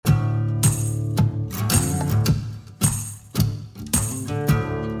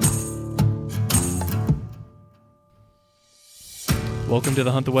Welcome to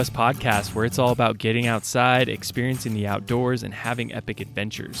the Hunt the West podcast, where it's all about getting outside, experiencing the outdoors, and having epic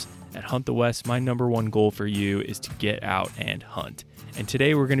adventures. At Hunt the West, my number one goal for you is to get out and hunt. And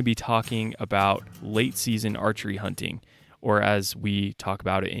today we're going to be talking about late season archery hunting, or as we talk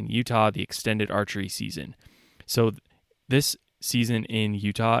about it in Utah, the extended archery season. So this season in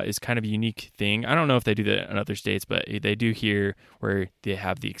Utah is kind of a unique thing. I don't know if they do that in other states, but they do here, where they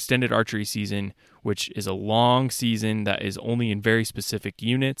have the extended archery season, which is a long season that is only in very specific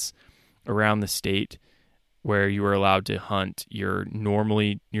units around the state, where you are allowed to hunt your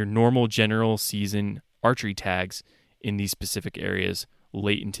normal general season archery tags in these specific areas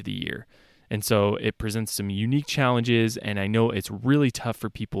late into the year. And so it presents some unique challenges, and I know it's really tough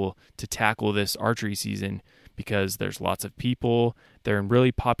for people to tackle this archery season because there's lots of people, they're in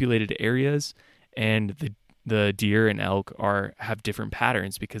really populated areas, and the deer and elk have different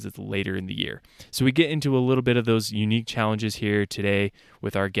patterns because it's later in the year. So we get into a little bit of those unique challenges here today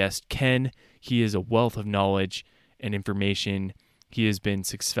with our guest, Ken. He is a wealth of knowledge and information. He has been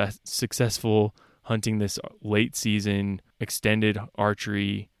successful hunting this late season extended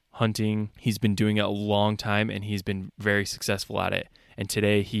archery hunting. He's been doing it a long time, and he's been very successful at it. And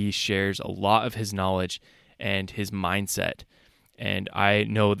today he shares a lot of his knowledge and his mindset. And I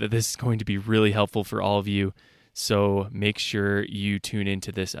know that this is going to be really helpful for all of you, so make sure you tune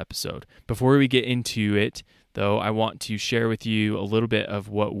into this episode. Before we get into it, though, I want to share with you a little bit of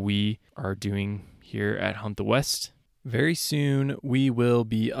what we are doing here at Hunt the West. Very soon, we will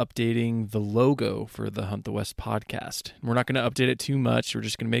be updating the logo for the Hunt the West podcast. We're not going to update it too much. We're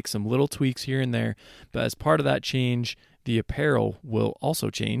just going to make some little tweaks here and there. But as part of that change, the apparel will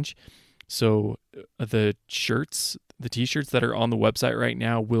also change. So the t-shirts that are on the website right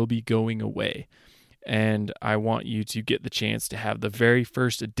now will be going away. And I want you to get the chance to have the very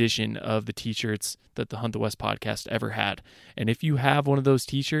first edition of the t-shirts that the Hunt the West podcast ever had. And if you have one of those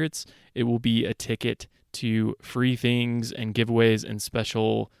t-shirts, it will be a ticket to free things and giveaways and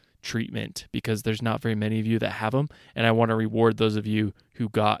special treatment, because there's not very many of you that have them. And I want to reward those of you who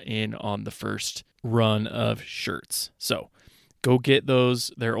got in on the first run of shirts. So go get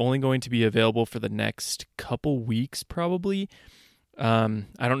those. They're only going to be available for the next couple weeks, probably. I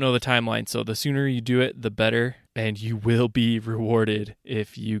don't know the timeline, so the sooner you do it, the better, and you will be rewarded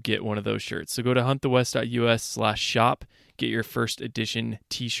if you get one of those shirts. So go to huntthewest.us/shop, get your first edition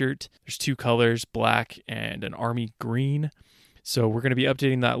t-shirt. There's two colors, black and an army green. So we're going to be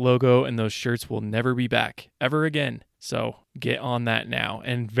updating that logo, and those shirts will never be back ever again. So get on that now.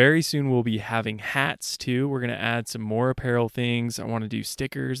 And very soon we'll be having hats too. We're going to add some more apparel things. I want to do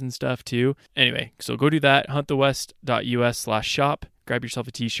stickers and stuff too. Anyway, so go do that. huntthewest.us/shop. Grab yourself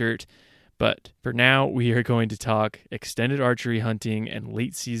a t-shirt. But for now, we are going to talk extended archery hunting and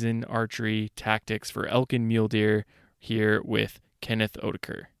late season archery tactics for elk and mule deer here with Kenneth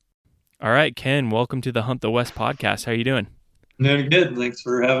Oedeker. All right, Ken, welcome to the Hunt the West podcast. How are you doing? Doing good. Thanks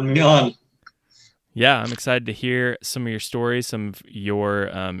for having me on. Yeah, I'm excited to hear some of your stories, some of your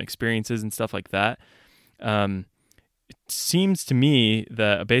experiences and stuff like that. It seems to me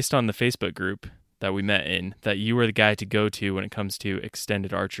that, based on the Facebook group that we met in, that you were the guy to go to when it comes to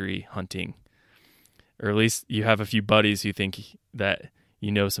extended archery hunting. Or at least you have a few buddies who think that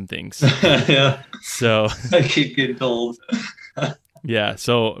you know some things. Yeah. So I keep getting told. Yeah,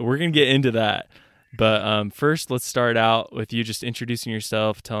 so we're going to get into that. But first, let's start out with you just introducing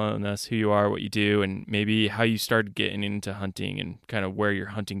yourself, telling us who you are, what you do, and maybe how you started getting into hunting and kind of where your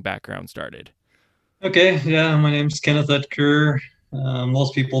hunting background started. Okay. Yeah. My name's Kenneth Oedeker.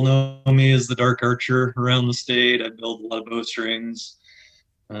 Most people know me as the dark archer around the state. I build a lot of bowstrings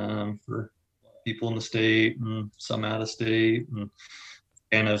for people in the state and some out of state. And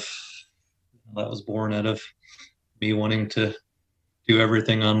kind of that was born out of me wanting to do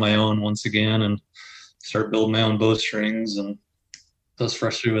everything on my own once again and start building my own bowstrings, and I was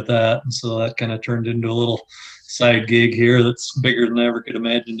frustrated with that. And so that kind of turned into a little side gig here that's bigger than I ever could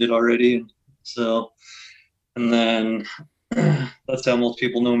imagine it already. And so, and then that's how most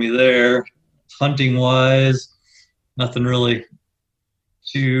people know me there. Hunting wise, nothing really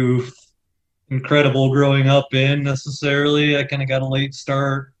too incredible growing up in necessarily. I kind of got a late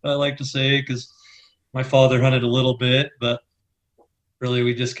start, I like to say, because my father hunted a little bit, but really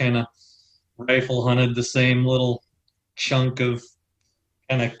we just kind of rifle hunted the same little chunk of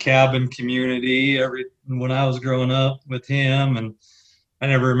kind of cabin community when I was growing up with him. And I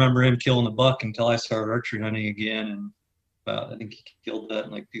never remember him killing a buck until I started archery hunting again. And I think he killed that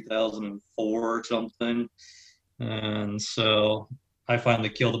in like 2004 or something. And so I finally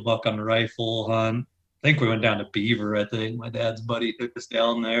killed a buck on the rifle hunt. I think we went down to Beaver. I think my dad's buddy took us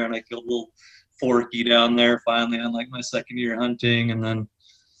down there, and I killed a little Forky down there finally on like my second year hunting. And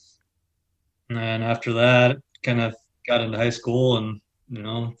then after that, kind of got into high school and,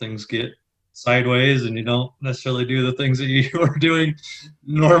 things get sideways and you don't necessarily do the things that you were doing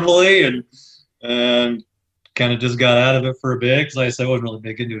normally. And kind of just got out of it for a bit because like I said, I wasn't really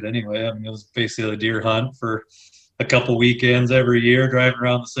big into it anyway. I mean, it was basically a deer hunt for a couple weekends every year, driving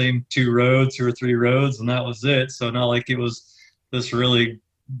around the same 2 or 3 roads, and that was it. So not like it was this really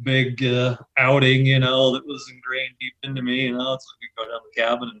big outing, that was ingrained deep into me. It's like we go down the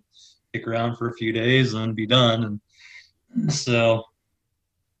cabin and stick around for a few days and then be done. And so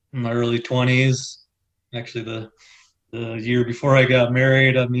in my early 20s, actually the year before I got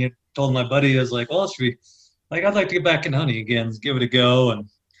married, I told my buddy, I was like, well, I'd like to get back in hunting again, give it a go.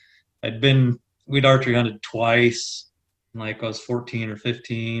 And we'd archery hunted twice, like I was 14 or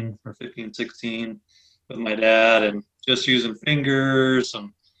 15 or 15, 16 with my dad, and just using fingers,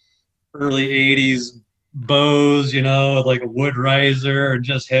 some early 80s bows, with like a wood riser and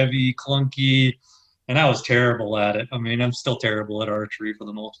just heavy, clunky. And I was terrible at it. I'm still terrible at archery for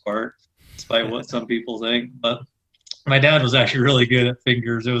the most part, despite what some people think. But my dad was actually really good at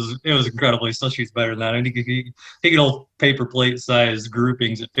fingers. It was incredibly. Still shoots better than that. He could hold paper plate sized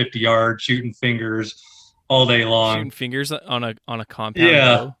groupings at 50 yards, shooting fingers all day long. Shooting fingers on a compound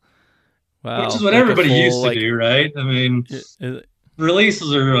bow. Wow. Which is what everybody used to do, right?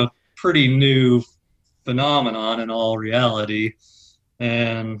 Releases are a pretty new phenomenon in all reality.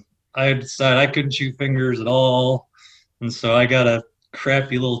 And I decided I couldn't shoot fingers at all. And so I got a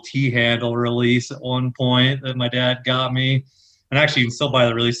crappy little T-handle release at one point that my dad got me. And actually, you can still buy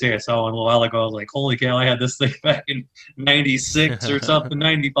the release thing. I saw one a little while ago. I was like, holy cow, I had this thing back in 96 or something,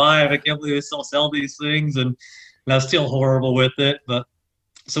 95. I can't believe they still sell these things. And I was still horrible with it. But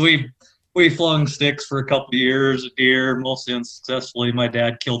so we flung sticks for a couple of years at deer, mostly unsuccessfully. My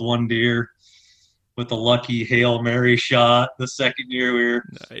dad killed one deer with a lucky Hail Mary shot. The second year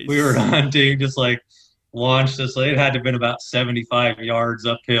we were hunting, just like launched this. It had to have been about 75 yards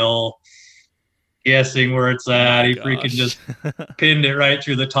uphill, guessing where it's at. He freaking just pinned it right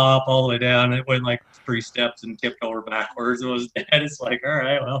through the top all the way down. It went like 3 steps and tipped over backwards. It was dead. It's like, all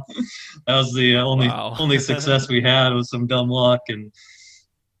right, well, that was the only success we had was some dumb luck. And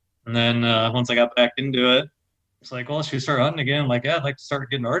then once I got back into it, it's like, well, should we start hunting again? I'm like, yeah, I'd like to start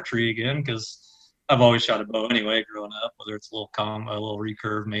getting archery again because I've always shot a bow anyway growing up, whether it's a little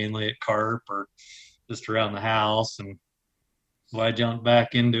recurve mainly at carp or just around the house. And so I jumped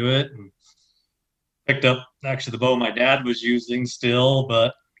back into it and picked up actually the bow my dad was using still,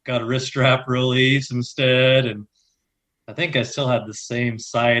 but got a wrist strap release instead. And I think I still had the same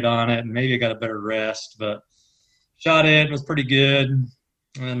sight on it, and maybe I got a better rest, but shot it. It was pretty good.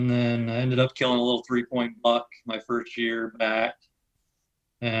 And then I ended up killing a little 3-point buck my first year back.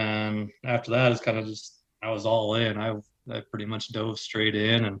 And after that, it's kind of just, I was all in. I pretty much dove straight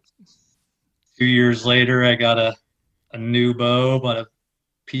in. And 2 years later, I got a new bow, but a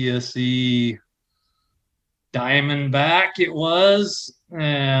PSE Diamondback it was,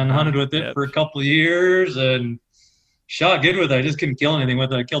 and hunted with it for a couple of years and shot good with it. I just couldn't kill anything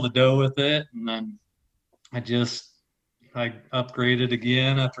with it. I killed a doe with it, and then I upgraded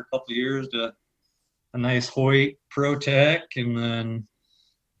again after a couple of years to a nice Hoyt ProTech, and then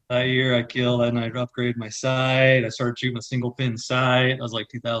that year I upgraded my sight. I started shooting a single pin sight. That was like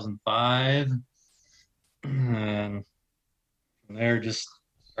 2005, and from there just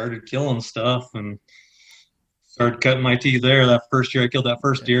started killing stuff and started cutting my teeth there. That first year I killed that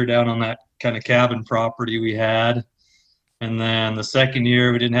first deer down on that kind of cabin property we had, and then the second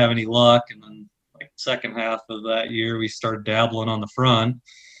year we didn't have any luck, and then like second half of that year we started dabbling on the front.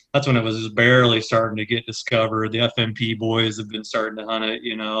 That's when it was just barely starting to get discovered. The FMP boys have been starting to hunt it,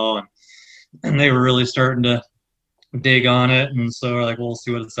 and they were really starting to dig on it. And so we're like, well, we'll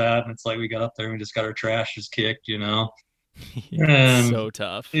see what it's at. And it's like we got up there and we just got our trashes kicked, Yeah, and so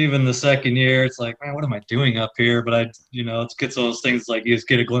tough. Even the second year, it's like, man, what am I doing up here? But it gets those things like you just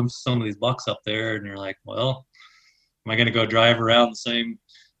get a glimpse of some of these bucks up there, and you're like, well, am I going to go drive around the same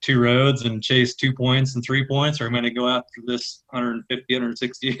 2 roads and chase 2 points and 3 points, or I'm going to go after this 150,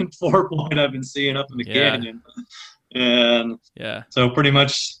 160 and 4 point I've been seeing up in the canyon? And so pretty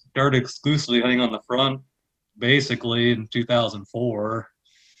much started exclusively hunting on the front basically in 2004.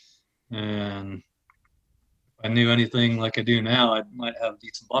 And if I knew anything like I do now, I might have a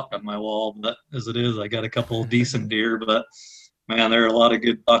decent buck on my wall, but as it is, I got a couple of decent deer, but man, there are a lot of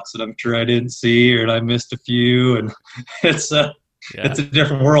good bucks that I'm sure I didn't see, or I missed a few. And it's a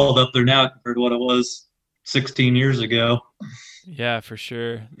different world up there now compared to what it was 16 years ago. Yeah, for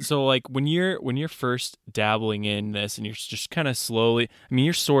sure. So like when you're first dabbling in this and you're just kind of slowly, I mean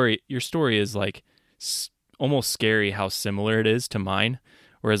your story is like almost scary how similar it is to mine.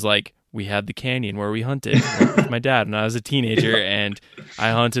 Whereas like we had the canyon where we hunted like with my dad when I was a teenager and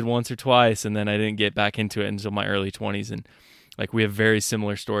I hunted once or twice and then I didn't get back into it until my early 20s, and like we have very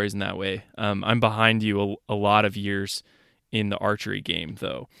similar stories in that way. I'm behind you a lot of years in the archery game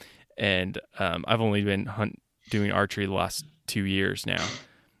though. And I've only been doing archery the last 2 years now.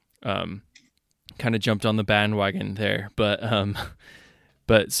 Kind of jumped on the bandwagon there, but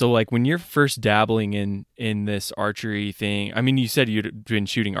so like when you're first dabbling in this archery thing, I mean, you said you'd been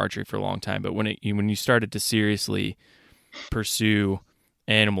shooting archery for a long time, but when you started to seriously pursue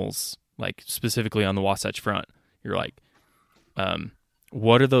animals, like specifically on the Wasatch Front, you're like,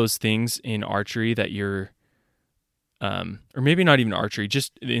 what are those things in archery that you're, or maybe not even archery,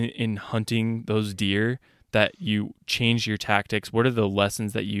 just in hunting those deer that you changed your tactics? What are the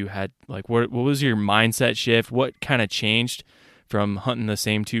lessons that you had? Like, what was your mindset shift? What kind of changed from hunting the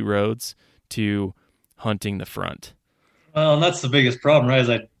same two roads to hunting the front? Well, and that's the biggest problem, right? Is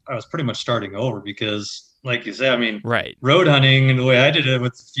I was pretty much starting over because, like you said, I mean, Right. road hunting and the way I did it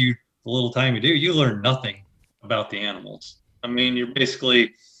with the little time you do, you learn nothing about the animals. I mean, you're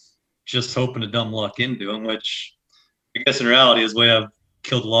basically just hoping to dumb luck into them, which I guess in reality is the way I've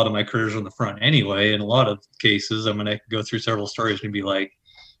killed a lot of my critters on the front anyway. In a lot of cases, I mean, I could go through several stories and be like,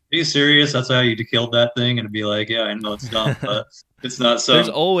 "Are you serious? That's how you killed that thing?" And it'd be like, "Yeah, I know it's dumb, but it's not so." There's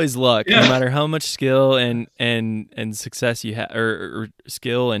always luck, Yeah. no matter how much skill and success you have, or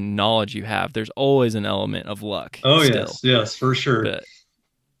skill and knowledge you have. There's always an element of luck. Oh still. yes, for sure. But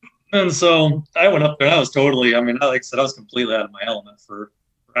And so I went up there and I was totally, I mean, like I said, I was completely out of my element for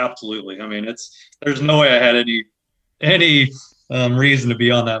absolutely. I mean, there's no way I had any reason to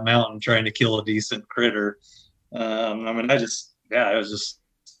be on that mountain trying to kill a decent critter. I mean, it was just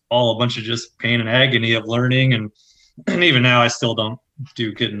all a bunch of just pain and agony of learning. And even now I still don't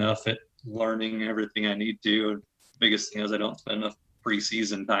do good enough at learning everything I need to. The biggest thing is I don't spend enough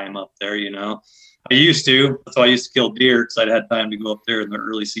preseason time up there, you know. I used to. That's why I used to kill deer, because I'd had time to go up there in the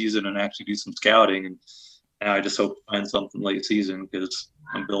early season and actually do some scouting. And now I just hope to find something late season because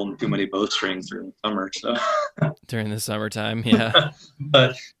I'm building too many bowstrings during the summer. So during the summertime, yeah.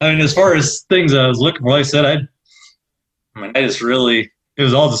 But I mean, as far as things I was looking for, like I said, it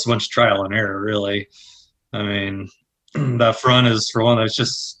was all just a bunch of trial and error, really. I mean, that front is, for one, it's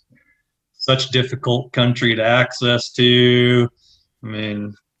just such difficult country to access to. I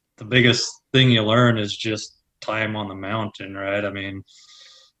mean, the biggest thing you learn is just time on the mountain, right? I mean,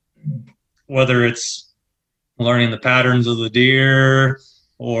 whether it's learning the patterns of the deer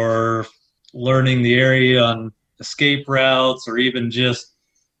or learning the area on escape routes, or even just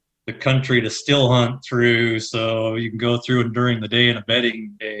the country to still hunt through, so you can go through and during the day in a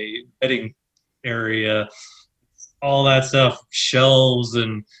bedding area, all that stuff, shelves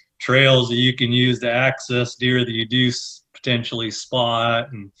and trails that you can use to access deer that you do potentially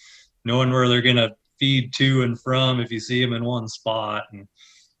spot, and knowing where they're going to feed to and from if you see them in one spot. And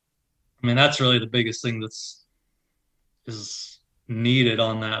I mean, that's really the biggest thing is needed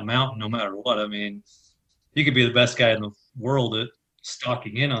on that mountain, no matter what. I mean, you could be the best guy in the world at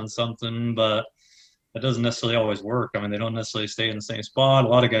stalking in on something, but that doesn't necessarily always work. I mean, they don't necessarily stay in the same spot. A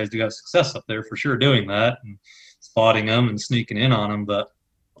lot of guys do have success up there for sure doing that and spotting them and sneaking in on them. But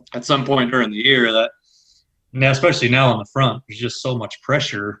at some point during the year, that, now, especially now on the front, there's just so much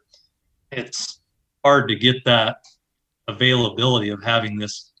pressure. It's hard to get that availability of having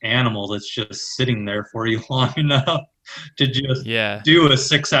this animal that's just sitting there for you long enough to just do a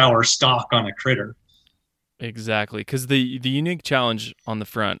 6-hour stalk on a critter. Exactly, because the unique challenge on the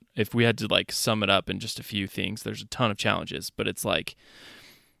front, if we had to like sum it up in just a few things, there's a ton of challenges, but it's like,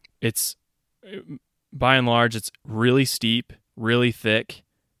 it's by and large, it's really steep, really thick,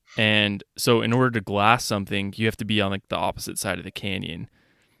 and so in order to glass something, you have to be on like the opposite side of the canyon,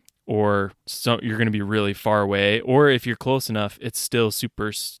 or so you're going to be really far away, or if you're close enough, it's still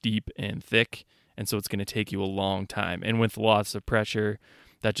super steep and thick, and so it's going to take you a long time, and with lots of pressure,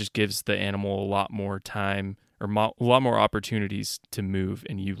 that just gives the animal a lot more time, or a lot more opportunities to move,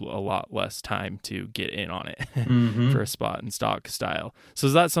 and you a lot less time to get in on it for a spot and stalk style. So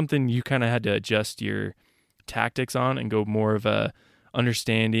is that something you kind of had to adjust your tactics on and go more of a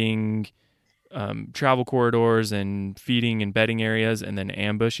understanding travel corridors and feeding and bedding areas, and then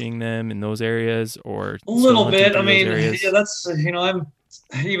ambushing them in those areas, or a little bit? I mean, yeah, that's, you know, I'm,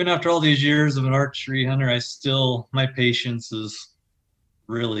 even after all these years of an archery hunter, my patience is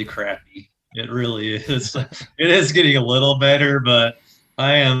really crappy. It really is. It is getting a little better, but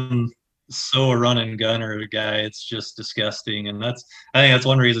I am so a run and gunner guy. It's just disgusting. And I think that's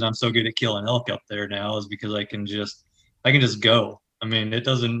one reason I'm so good at killing elk up there now, is because I can just go. I mean, it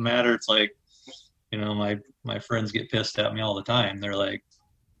doesn't matter. It's like, my friends get pissed at me all the time. They're like,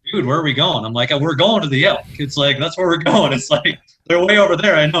 dude, where are we going? I'm like, we're going to the elk. It's like, that's where we're going. It's like, they're way over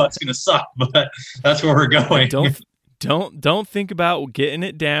there. I know it's going to suck, but that's where we're going. Don't think about getting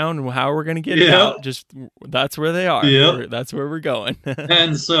it down and how we're going to get it Yeah. out. Just that's where they are. Yep. That's where we're going.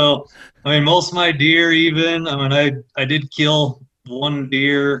 And so, I mean, most of my deer, even, I mean, I did kill one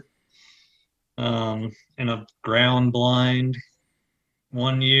deer in a ground blind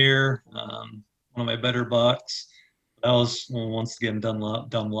one year. One of my better bucks. That was, well, once again, dumb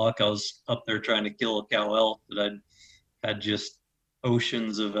luck. I was up there trying to kill a cow elk that I'd had just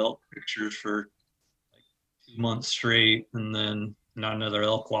oceans of elk pictures for like 2 months straight, and then not another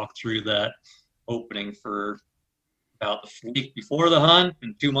elk walked through that opening for about a week before the hunt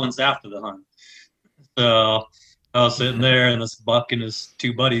and 2 months after the hunt. So I was sitting there, and this buck and his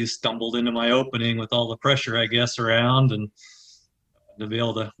two buddies stumbled into my opening with all the pressure, I guess, around, and to be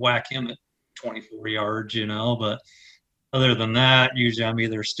able to whack him at 24 yards, but other than that, usually I'm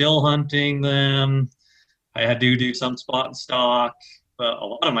either still hunting them. I do some spot and stalk, but a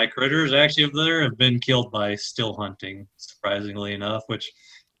lot of my critters actually up there have been killed by still hunting, surprisingly enough, which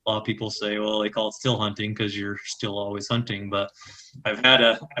a lot of people say, well, they call it still hunting because you're still always hunting. But I've had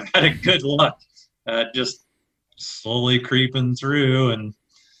a good luck at just slowly creeping through and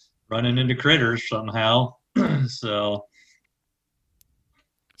running into critters somehow. So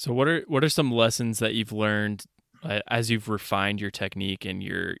what are some lessons that you've learned as you've refined your technique and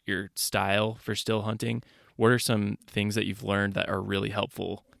your style for still hunting? What are some things that you've learned that are really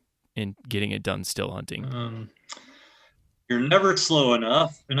helpful in getting it done still hunting? You're never slow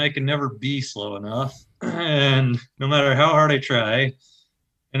enough, and I can never be slow enough. And no matter how hard I try,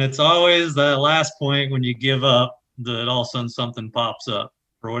 and it's always that last point when you give up that all of a sudden something pops up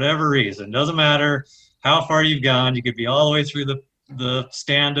for whatever reason. Doesn't matter how far you've gone. You could be all the way through the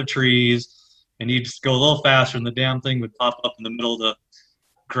stand of trees, and you just go a little faster, and the damn thing would pop up in the middle of the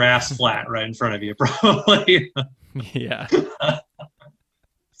grass flat right in front of you, probably. Yeah.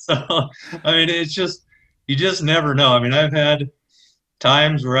 So, I mean, it's just, you just never know. I mean, I've had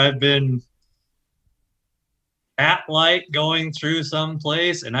times where I've been at light going through some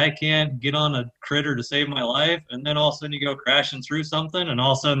place and I can't get on a critter to save my life. And then all of a sudden you go crashing through something, and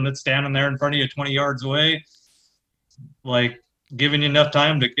all of a sudden it's standing there in front of you 20 yards away, like giving you enough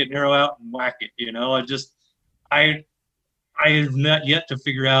time to get an arrow out and whack it. I have not yet to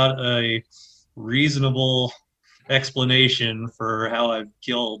figure out a reasonable explanation for how I've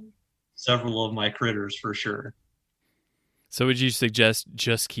killed several of my critters, for sure. So would you suggest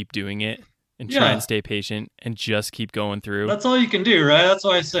just keep doing it and try and stay patient and just keep going through? That's all you can do, right? That's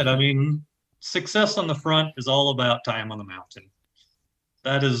why I said, I mean, success on the front is all about time on the mountain.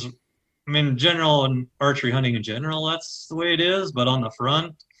 That is, I mean, in general, and archery hunting in general, that's the way it is. But on the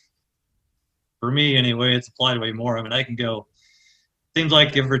front, for me anyway, it's applied way more. I mean, I can go, seems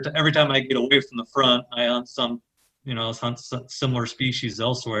like every time I get away from the front, I hunt some similar species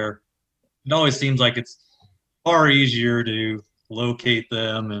elsewhere. It always seems like it's far easier to locate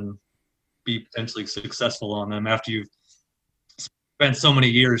them and be potentially successful on them after you've spent so many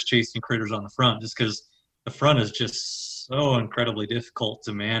years chasing critters on the front, just because the front is just so incredibly difficult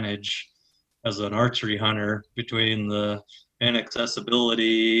to manage as an archery hunter, between the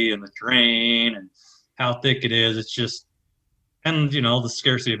inaccessibility and the terrain and how thick it is. It's just, and the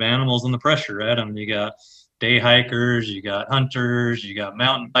scarcity of animals and the pressure, right? I mean, you got day hikers, you got hunters, you got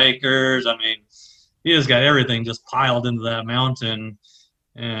mountain bikers. I mean, you just got everything just piled into that mountain,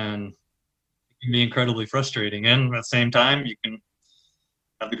 and it can be incredibly frustrating. And at the same time, you can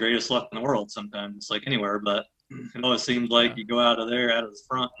have the greatest luck in the world sometimes. It's like anywhere, but it always seems like you go out of the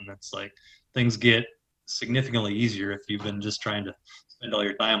front, and it's like things get significantly easier if you've been just trying to spend all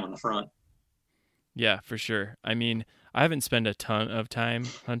your time on the front. Yeah, for sure. I mean, I haven't spent a ton of time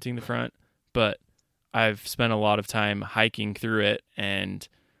hunting the front, but I've spent a lot of time hiking through it and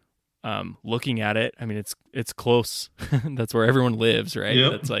looking at it. I mean, it's close. That's where everyone lives, right?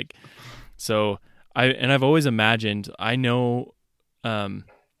 Yep. That's like, so I've always imagined, I know,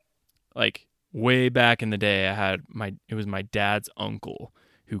 like way back in the day, it was my dad's uncle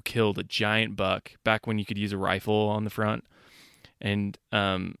who killed a giant buck back when you could use a rifle on the front. And,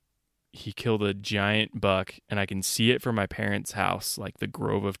 he killed a giant buck, and I can see it from my parents' house, like the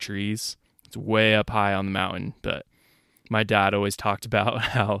grove of trees. It's way up high on the mountain, but my dad always talked about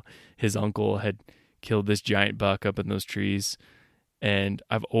how his uncle had killed this giant buck up in those trees. And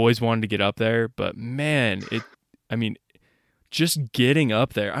I've always wanted to get up there, but man, just getting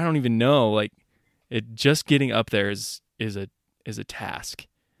up there, I don't even know, like just getting up there is a task.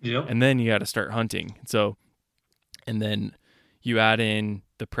 Yep. And then you got to start hunting. So, and then you add in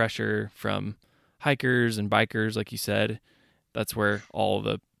the pressure from hikers and bikers, like you said. That's where all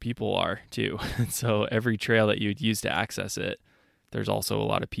the people are too. So every trail that you would use to access it, there's also a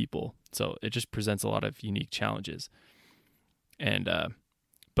lot of people. So it just presents a lot of unique challenges. And,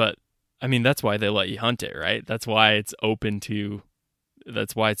 but I mean, that's why they let you hunt it, right? That's why it's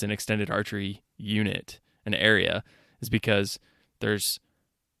that's why it's an extended archery unit, an area, is because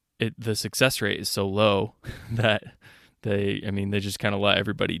the success rate is so low that they just kind of let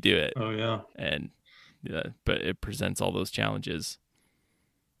everybody do it. Oh yeah. And but it presents all those challenges.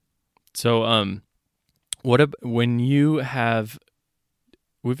 So, when you have,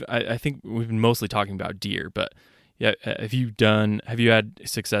 I think we've been mostly talking about deer, but yeah, have you had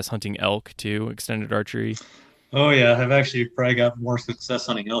success hunting elk too, extended archery? Oh yeah, I've actually probably got more success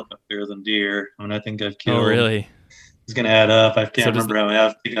hunting elk up there than deer. I mean, I think I've killed. Oh really? It's gonna add up. I can't remember how many.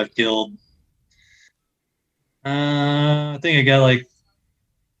 I think I've killed. I think I got like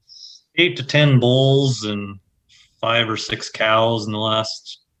 8 to 10 bulls and 5 or 6 cows in the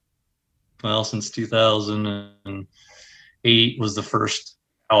last, since 2008 was the first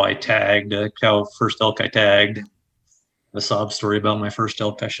cow I tagged, first elk I tagged. A sob story about my first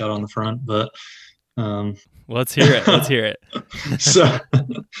elk I shot on the front, but let's hear it. Let's hear it. so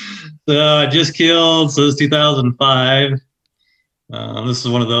I just killed. So it was 2005. This is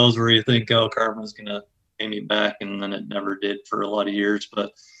one of those where you think, oh, karma's gonna pay me back, and then it never did for a lot of years.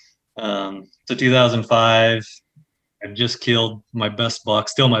 But so 2005, I just killed my best buck,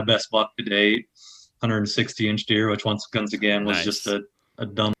 still my best buck to date, 160-inch deer, which once again was just a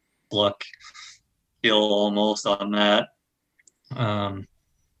dumb luck kill almost on that. And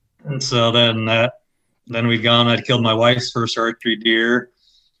so then we'd gone. I'd killed my wife's first archery deer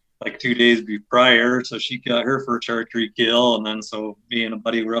like 2 days prior, so she got her first archery kill, and then so me and a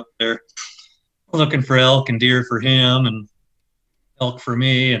buddy were up there looking for elk and deer for him, and elk for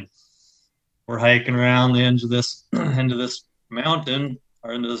me, and we're hiking around the end of this mountain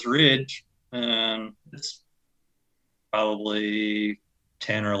or into this ridge, and it's probably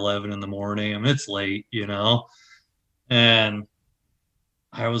 10 or 11 in the morning. I mean, it's late, and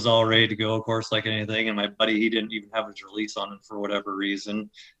I was all ready to go, of course, like anything. And my buddy, he didn't even have his release on it for whatever reason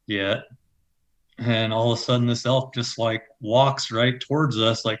yet. And all of a sudden, this elk just like walks right towards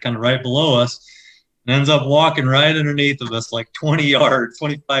us, like kind of right below us, and ends up walking right underneath of us, like 20 yards,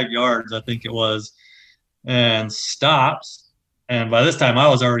 25 yards, I think it was, and stops. And by this time, I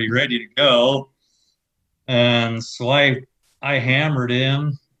was already ready to go. And so I hammered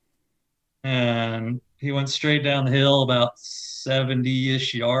him, and he went straight down the hill about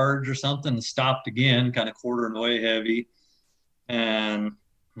 70-ish yards or something, and stopped again, kind of quartering away heavy. And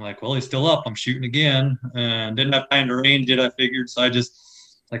I'm like, well, he's still up. I'm shooting again, and didn't have time to range it, I figured. So I just,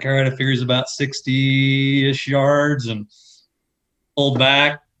 like, all right, I figure he's about 60-ish yards, and pulled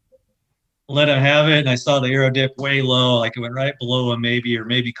back, let him have it. And I saw the arrow dip way low, like it went right below him maybe, or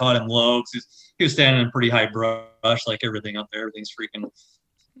maybe caught him low, because he was standing in pretty high brush, like everything up there. Everything's freaking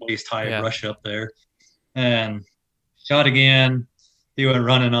waist high brush up there. And shot again. He went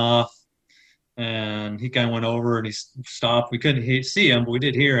running off, and he kind of went over and he stopped. We couldn't see him, but we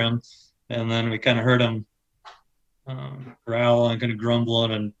did hear him. And then we kind of heard him growl and kind of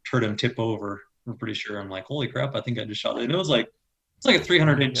grumbling, and heard him tip over. I'm pretty sure. I'm like, holy crap, I think I just shot it. And it's like a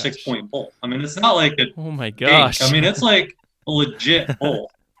 300-inch 6-point bull. I mean, it's not like a oh my gosh. I mean, it's like a legit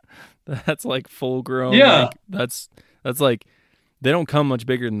bull. That's like full grown. Yeah. Like, that's like, they don't come much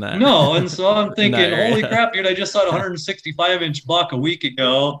bigger than that. No, and so I'm thinking, holy crap, dude, I just shot a 165-inch buck a week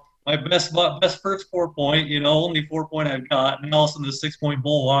ago. My best first 4-point, only 4-point I've got. And all of a sudden this 6-point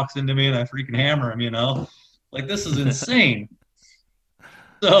bull walks into me and I freaking hammer him, Like, this is insane.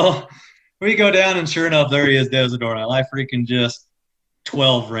 So we go down, and sure enough, there he is, dead as a doornail. I freaking just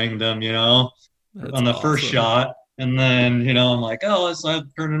 12 ringed him, That's on the awesome. first shot. And then, I'm like, oh, so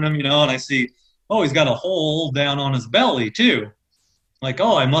I'm turning him, and I see, oh, he's got a hole down on his belly too. Like,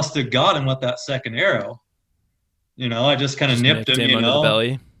 oh, I must have got him with that second arrow. I just kind of nipped him, under the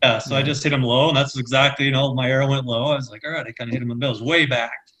belly. Yeah, so I just hit him low, and that's exactly, my arrow went low. I was like, all right, I kind of hit him in the belly. It was way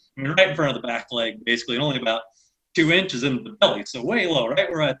back. I mean, right in front of the back leg, basically, and only about 2 inches into the belly. So way low, right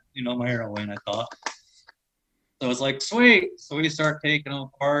where my arrow went, I thought. So it's like, sweet. So we start taking him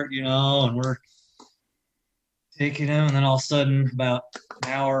apart, and we're taking him, and then all of a sudden, about an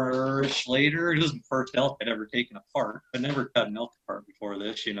hour-ish later, it was the first elk I'd ever taken apart. I'd never cut an elk apart before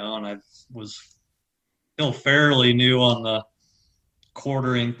this, and I was still fairly new on the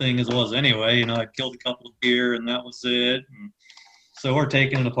quartering thing as it was anyway. You know, I killed a couple of deer and that was it. And so we're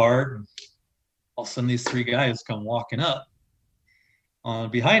taking it apart. And all of a sudden, these three guys come walking up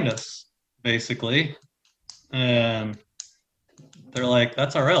behind us, basically. And they're like,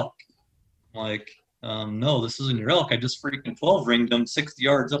 "That's our elk." I'm like, no, this isn't your elk. I just freaking 12 ringed him 60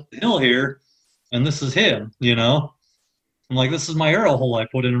 yards up the hill here, and this is him, you know? I'm like, this is my arrow hole I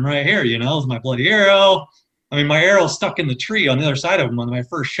put in him right here, you know? It's my bloody arrow. I mean, my arrow's stuck in the tree on the other side of him on my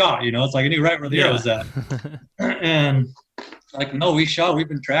first shot, you know? It's like I knew right where the arrow was at. And like, no, we've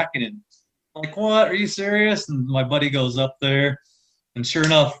been tracking him. I'm like, what? Are you serious? And my buddy goes up there, and sure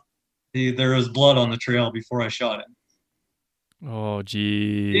enough, there was blood on the trail before I shot him. Oh,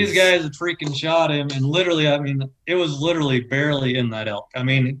 geez. These guys had freaking shot him, and literally, I mean, it was literally barely in that elk. I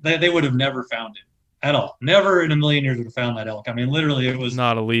mean, they would have never found him at all. Never in a million years would have found that elk. I mean, literally, it was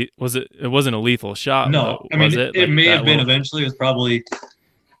not a was it? It wasn't a lethal shot. No, I mean, it may have been eventually. It was probably,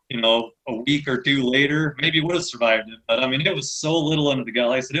 you know, a week or two later, maybe would have survived it. But I mean, it was so little under the gut.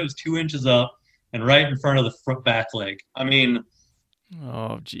 Like I said, it was 2 inches up and right in front of the front back leg. I mean.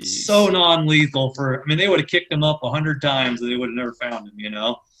 Oh, geez. So non-lethal I mean, they would have kicked him up 100 times and they would have never found him, you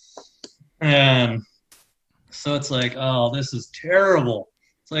know? And so it's like, oh, this is terrible.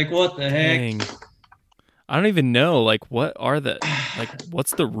 It's like, what the heck? Dang. I don't even know, like,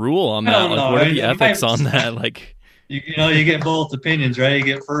 what's the rule on that? Like, what are the ethics on that? Like, you know, you get both opinions, right? You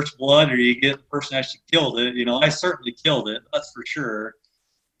get first blood or you get the person actually killed it. You know, I certainly killed it. That's for sure.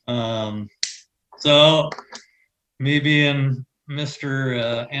 So me being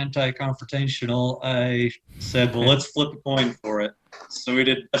Mr. Anti-confrontational, I said, well, let's flip a coin for it. So we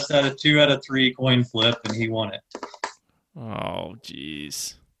did best out of 2 out of 3 coin flip, and he won it. Oh,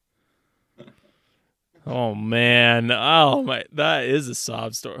 jeez. Oh, man. Oh, my. That is a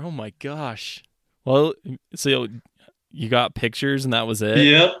sob story. Oh, my gosh. Well, so you got pictures, and that was it?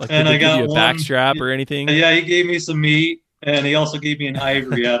 Yep. Like, and I got you a backstrap or anything? Yeah, he gave me some meat, and he also gave me an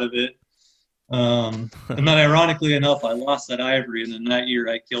ivory out of it. And then ironically enough, I lost that ivory, and then that year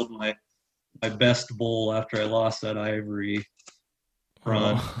I killed my best bull after I lost that ivory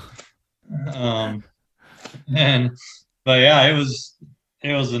front. Oh. But yeah, it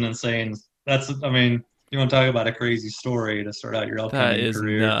was an insane. I mean, you want to talk about a crazy story to start out your elk hunting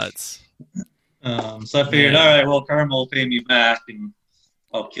career? That is nuts. So I figured, all right, well, karma will pay me back, and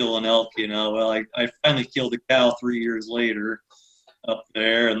I'll kill an elk. You know, well, I finally killed a cow 3 years later up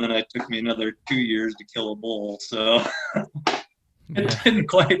there, and then it took me another 2 years to kill a bull, so it didn't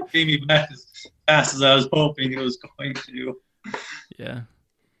quite pay me back as fast as I was hoping it was going to. Yeah.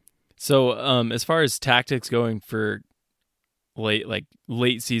 So as far as tactics going for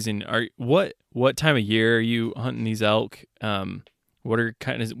late season, what time of year are you hunting these elk? What's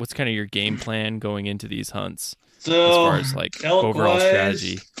kind of your game plan going into these hunts? So as far as like overall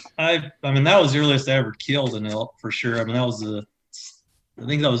strategy, I mean, that was the earliest I ever killed an elk for sure. I mean, I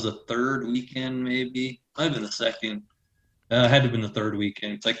think that was the third weekend, maybe. Might have been the second. It had to have been the third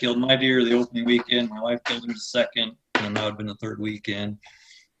weekend. Because I killed my deer the opening weekend. My wife killed her the second. And then that would have been the third weekend.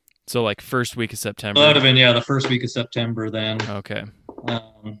 So like first week of September? So that would have been, the first week of September then. Okay.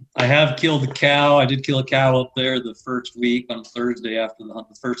 I have killed a cow. I did kill a cow up there the first week on Thursday after the hunt,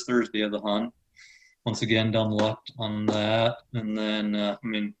 the first Thursday of the hunt. Once again, dumb luck on that. And then, I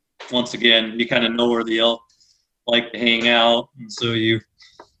mean, once again, you kind of know where the elk like to hang out. And so you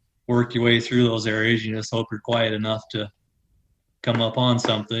work your way through those areas. You just hope you're quiet enough to come up on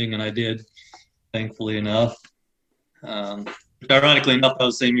something. And I did, thankfully enough. Ironically enough, that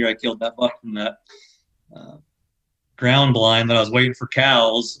was the same year I killed that buck from that ground blind that I was waiting for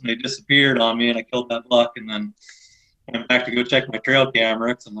cows. And they disappeared on me, and I killed that buck. And then went back to go check my trail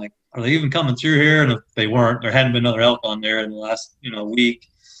camera. Cause I'm like, are they even coming through here? And if they weren't, there hadn't been another elk on there in the last, week.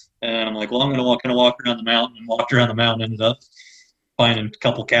 And I'm like, well, I'm going to walk around the mountain, and walked around the mountain, ended up finding a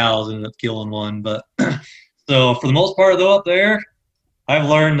couple cows, ended up killing one. But so for the most part, though, up there, I've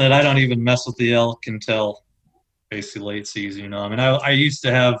learned that I don't even mess with the elk until basically late season. I mean, I used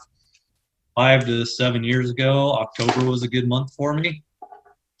to have 5 to 7 years ago, October was a good month for me.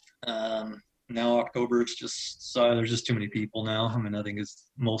 Now October, it's just, there's just too many people now. I mean, I think it's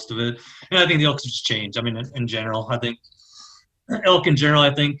most of it. And I think the elk has just changed. I mean, in general, I think elk in general,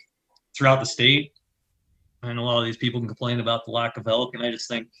 I think throughout the state, and a lot of these people can complain about the lack of elk. And I just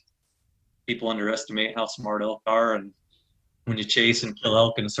think people underestimate how smart elk are. And when you chase and kill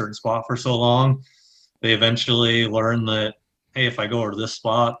elk in a certain spot for so long, they eventually learn that, hey, if I go over to this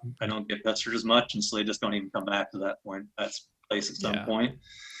spot, I don't get pestered as much. And so they just don't even come back to that place at some point.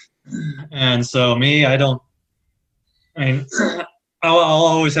 And so I'll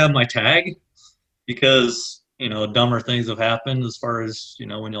always have my tag because, dumber things have happened as far as,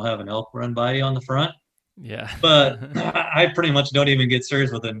 when you'll have an elk run by you on the front. Yeah. But I pretty much don't even get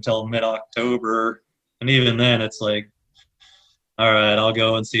serious with it until mid-October. And even then, it's like, all right, I'll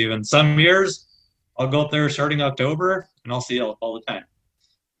go and see. Even some years, I'll go up there starting October, and I'll see elk all the time.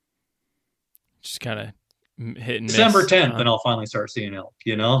 Just kind of hit and miss. December 10th, and I'll finally start seeing elk,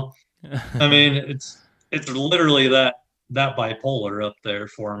 I mean, it's literally that bipolar up there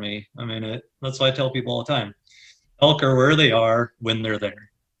for me. I mean, that's why I tell people all the time. Elk are where they are when they're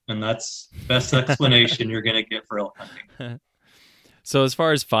there. And that's the best explanation you're going to get for elk hunting. So as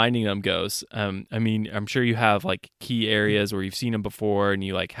far as finding them goes, I mean, I'm sure you have like key areas where you've seen them before and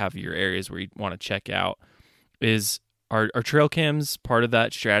you like have your areas where you want to check out. Are trail cams part of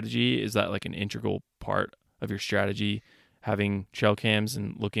that strategy? Is that like an integral part of your strategy, having trail cams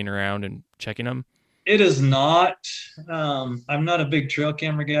and looking around and checking them? It is not. I'm not a big trail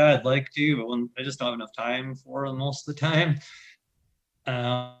camera guy. I'd like to, but I just don't have enough time for them most of the time.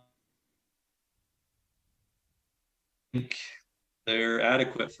 I think they're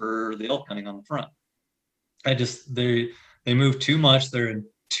adequate for the elk hunting on the front. They move too much. They're in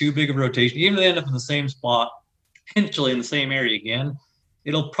too big of a rotation. Even if they end up in the same spot, potentially in the same area again,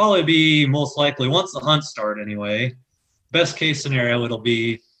 it'll probably be most likely once the hunts start anyway. Best case scenario, it'll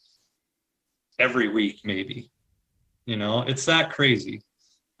be every week, maybe. It's that crazy.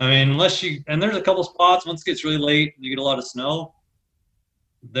 I mean, and there's a couple spots, once it gets really late, you get a lot of snow,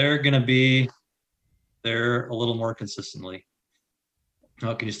 they're going to be there a little more consistently.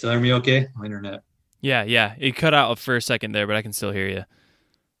 Oh, can you still hear me okay? My internet. Yeah. It cut out for a second there, but I can still hear you.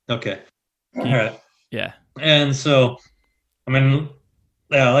 Okay. All right. Yeah. And so, I mean,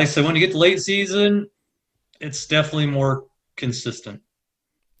 yeah, like I said, when you get to late season, it's definitely more consistent.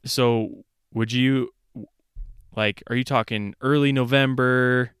 So would you, are you talking early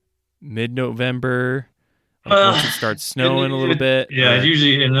November, mid-November? Once it starts snowing a little bit? Yeah,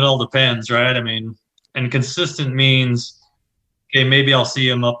 usually, and it all depends, right? I mean, and consistent means, okay, maybe I'll see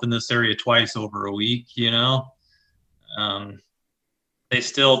them up in this area twice over a week, They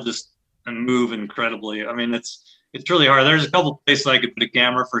still just move incredibly. I mean, it's really hard. There's a couple places I could put a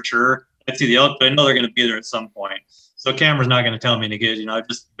camera for sure. I'd see the elk, but I know they're going to be there at some point. So camera's not going to tell me any good. I've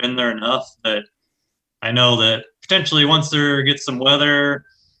just been there enough that I know that potentially once there gets some weather,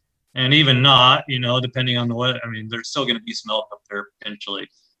 and even not, depending on the weather, I mean, there's still going to be some elk up there potentially.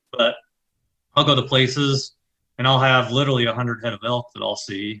 But I'll go to places and I'll have literally 100 head of elk that I'll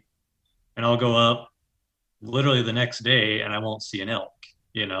see, and I'll go up literally the next day and I won't see an elk.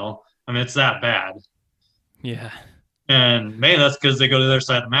 I mean, it's that bad. Yeah. And maybe that's because they go to the other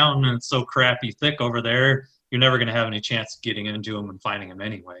side of the mountain and it's so crappy thick over there. You're never going to have any chance of getting into them and finding them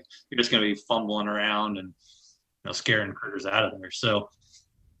anyway. You're just going to be fumbling around and scaring critters out of there. So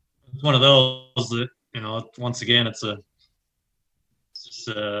it's one of those that once again, it's just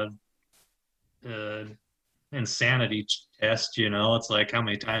a insanity test. It's like, how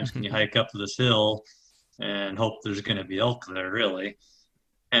many times can you hike up to this hill and hope there's going to be elk there, really?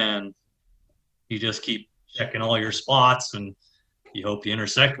 And you just keep checking all your spots and you hope you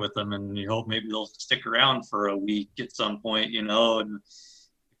intersect with them, and you hope maybe they'll stick around for a week at some point, and a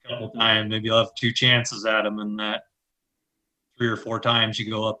couple times maybe you'll have 2 chances at them, and that 3 or 4 times you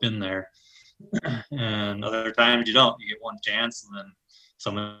go up in there, and other times you don't. You get 1 chance, and then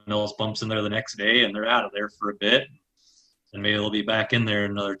someone else bumps in there the next day, and they're out of there for a bit, and maybe they'll be back in there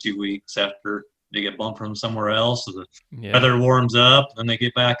another 2 weeks after they get bumped from somewhere else. So the weather warms up, and then they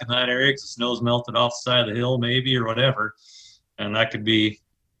get back in that area because the snow's melted off the side of the hill, maybe, or whatever. And that could be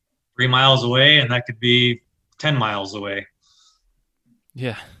 3 miles away, and that could be 10 miles away.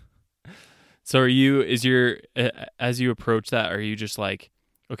 Yeah. So as you approach that, are you just like,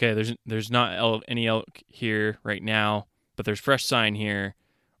 okay, there's not any elk here right now, but there's fresh sign here,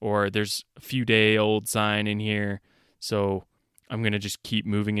 or there's a few day old sign in here, so I'm going to just keep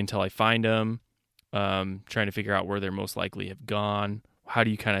moving until I find them, trying to figure out where they're most likely have gone? How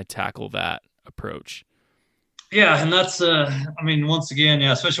do you kind of tackle that approach? Yeah, and that's, once again,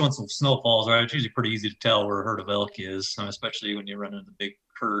 especially once the snow falls, right, it's usually pretty easy to tell where a herd of elk is, especially when you run into the big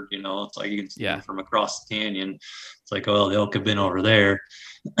herd, it's like you can see them from across the canyon. It's like, oh, the elk have been over there.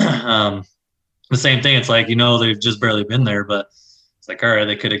 The same thing, it's like, they've just barely been there, but it's like, all right,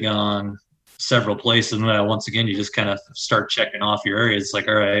 they could have gone several places. And once again, you just kind of start checking off your area. It's like,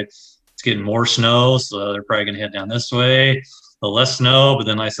 all right, it's getting more snow, so they're probably going to head down this way. A little less snow, but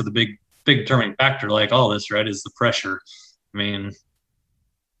then like I said, the big determining factor, like all this, right, is the pressure. I mean,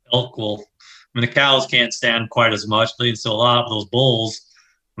 the cows can't stand quite as much. They can still a lot of those bulls.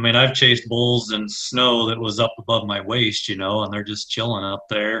 I mean, I've chased bulls in snow that was up above my waist, and they're just chilling up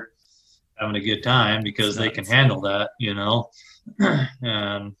there. having a good time because they can nuts. handle that,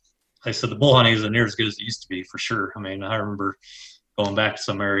 And I said the bull hunting isn't near as good as it used to be for sure. I mean, I remember going back to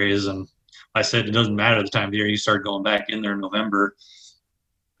some areas, and I said it doesn't matter the time of the year. You start going back in there in November,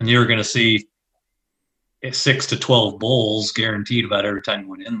 and you're going to see 6 to 12 bulls guaranteed about every time you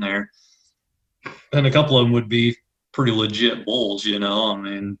went in there. And a couple of them would be pretty legit bulls, I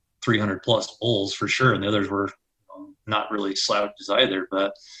mean, 300 plus bulls for sure. And the others were not really slouches either.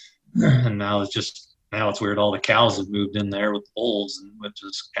 But and now it's weird. All the cows have moved in there with the bulls, and which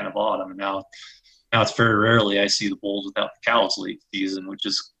is kind of odd. I mean, now it's very rarely I see the bulls without the cows late season, which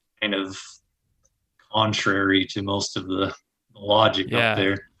is kind of contrary to most of the logic up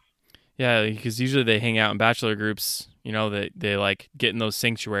there. Yeah, because usually they hang out in bachelor groups, they like get in those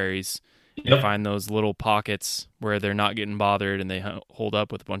sanctuaries and find those little pockets where they're not getting bothered, and they hold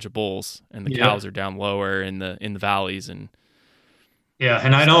up with a bunch of bulls, and the cows are down lower in the valleys. And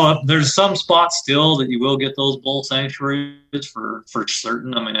and I know there's some spots still that you will get those bull sanctuaries for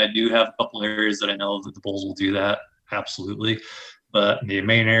certain. I mean, I do have a couple areas that I know that the bulls will do that, absolutely. But the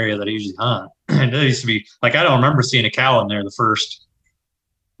main area that I usually hunt, and it used to be like, I don't remember seeing a cow in there the first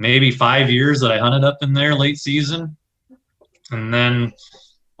maybe 5 years that I hunted up in there late season. And then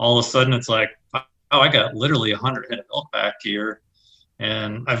all of a sudden it's like, oh, I got literally 100 head of elk back here.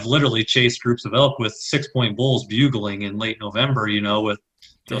 And I've literally chased groups of elk with 6-point bulls bugling in late November, with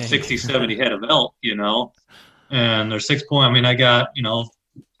 60, 70 head of elk, and they're 6-point. I mean, I got,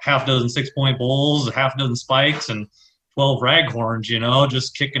 half dozen 6-point bulls, a half dozen spikes, and 12 raghorns,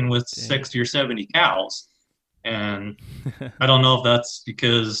 just kicking with 60 or 70 cows. And I don't know if that's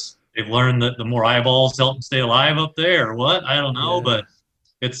because they've learned that the more eyeballs help them stay alive up there or what. I don't know, but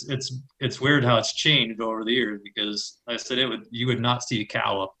it's weird how it's changed over the years, because like I said, you would not see a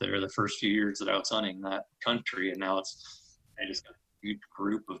cow up there the first few years that I was hunting that country, and now I just got a huge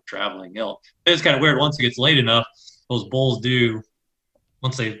group of traveling elk. It's kind of weird. Once it gets late enough, those bulls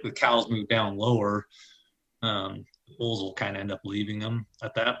once the cows move down lower, the bulls will kind of end up leaving them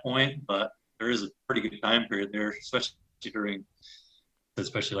at that point. But there is a pretty good time period there, especially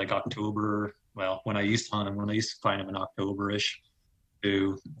like October. Well, when I used to hunt them, when I used to find them in October-ish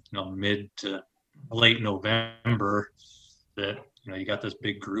to mid to late November, that you got this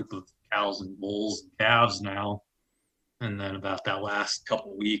big group of cows and bulls and calves now. And then about that last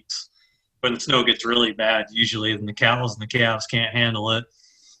couple weeks, when the snow gets really bad, usually then the cows and the calves can't handle it.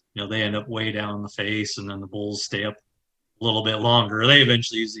 They end up way down in the face, and then the bulls stay up a little bit longer. They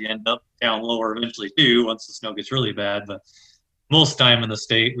usually end up down lower eventually too, once the snow gets really bad. But most time in the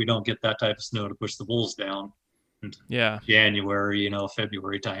state, we don't get that type of snow to push the bulls down. January,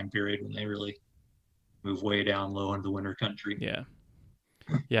 February time period, when they really move way down low into the winter country.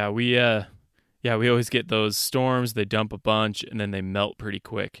 We always get those storms. They dump a bunch and then they melt pretty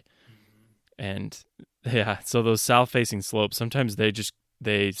quick. And so those south facing slopes, sometimes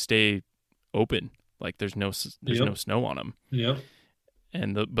they stay open, like there's no snow on them.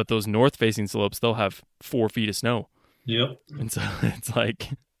 But those north facing slopes, they'll have 4 feet of snow. And so it's like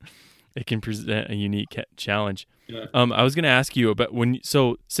it can present a unique challenge. I was going to ask you about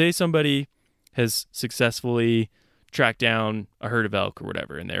say somebody has successfully tracked down a herd of elk or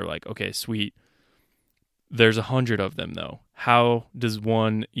whatever, and they're like, okay, sweet. There's 100 of them though. How does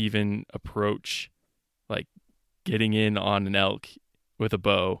one even approach like getting in on an elk with a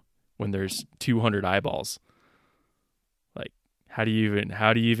bow when there's 200 eyeballs? Like, how do you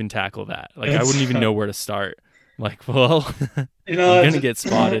even tackle that? Like, I wouldn't even know where to start. Like, well, I'm going to get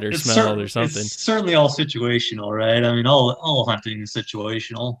spotted or smelled or something. It's certainly all situational, right? I mean, all hunting is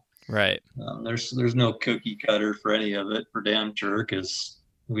situational. Right. There's no cookie cutter for any of it, for damn sure, because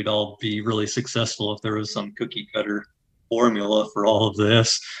we'd all be really successful if there was some cookie cutter formula for all of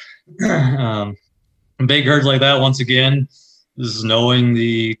this. Big herds like that, once again, is knowing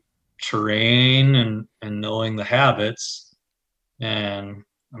the terrain and knowing the habits. And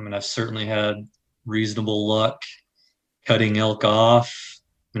I mean, I've certainly had reasonable luck cutting elk off.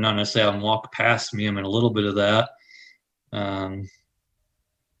 I'm not going to say I'm walk past me. I'm in a little bit of that.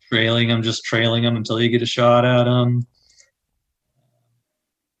 Trailing them until you get a shot at them.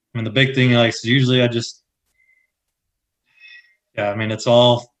 I mean, the big thing, usually it's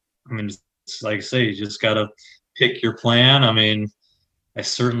like I say, you just got to pick your plan. I mean, I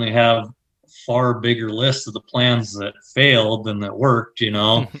certainly have far bigger lists of the plans that failed than that worked,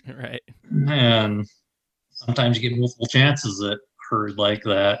 Right. And sometimes you get multiple chances at herd like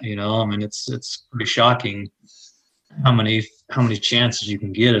that, I mean, it's pretty shocking how many chances you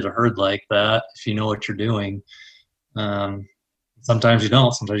can get at a herd like that if you know what you're doing. sometimes you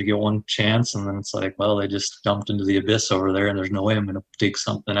don't. Sometimes you get one chance, and then it's like, well, they just dumped into the abyss over there, and there's no way I'm going to dig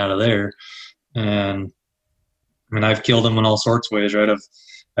something out of there. And I mean, I've killed them in all sorts of ways, right?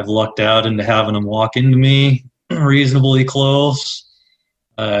 I've lucked out into having them walk into me reasonably close.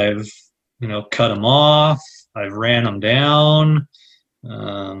 I've cut them off. I've ran them down.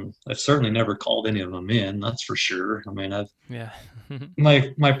 I've certainly never called any of them in. That's for sure. I mean, yeah.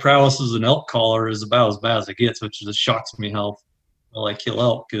 my prowess as an elk caller is about as bad as it gets, which just shocks me how well I kill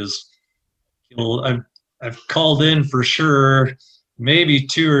elk, because I've called in for sure maybe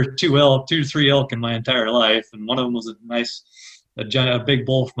two to three elk in my entire life, and one of them was a big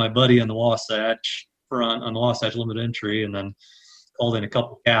bull for my buddy on the Wasatch front on the Wasatch Limited Entry, and then called in a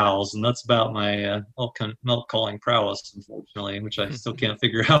couple cows, and that's about my elk calling prowess, unfortunately, which I still can't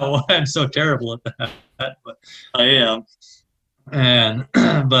figure out why I'm so terrible at that, but I am. And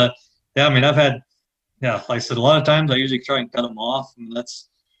but yeah, I mean, like I said, a lot of times I usually try and cut them off, and that's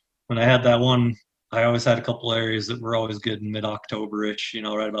when I had that one. I always had a couple areas that were always good in mid-October-ish,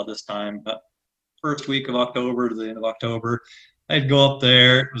 right about this time. But first week of October to the end of October, I'd go up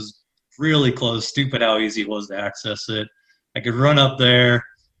there. It was really close. Stupid how easy it was to access it. I could run up there,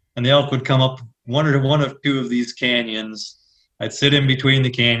 and the elk would come up one of two of these canyons. I'd sit in between the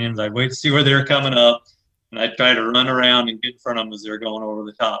canyons. I'd wait to see where they were coming up, and I'd try to run around and get in front of them as they're going over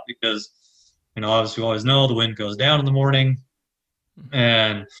the top, because, obviously we always know the wind goes down in the morning,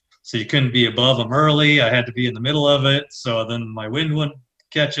 and so you couldn't be above them early. I had to be in the middle of it, so then my wind wouldn't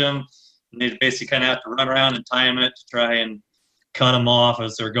catch them, and they'd basically kind of have to run around and time it to try and cut them off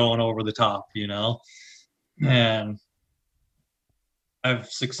as they're going over the top, And I've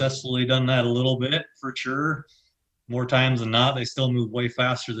successfully done that a little bit, for sure. More times than not, they still move way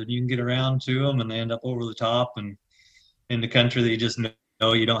faster than you can get around to them, and they end up over the top and in the country that you just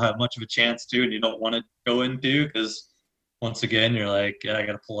know you don't have much of a chance to, and you don't want to go into, because once again, you're like, yeah, I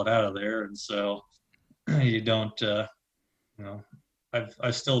got to pull it out of there. And so you don't,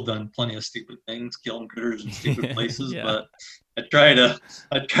 I've still done plenty of stupid things, killing critters in stupid places, yeah. But I try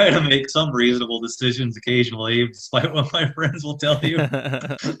to make some reasonable decisions occasionally, despite what my friends will tell you.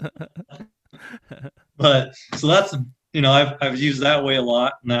 But so that's, I've used that way a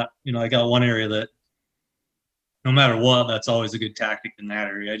lot, and that, I got one area that no matter what, that's always a good tactic in that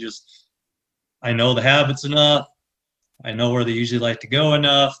area. I know the habits enough. I know where they usually like to go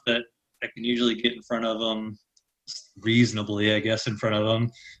enough that I can usually get in front of them reasonably, I guess, in front of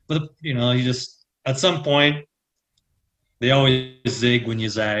them. But, you just, at some point, they always zig when you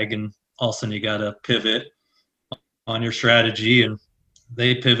zag, and all of a sudden you got to pivot on your strategy, and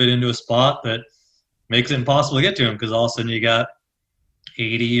they pivot into a spot that makes it impossible to get to them, because all of a sudden you got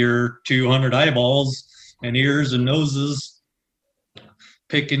 80 or 200 eyeballs and ears and noses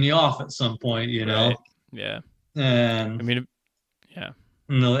picking you off at some point, Right. Yeah. And I mean, yeah.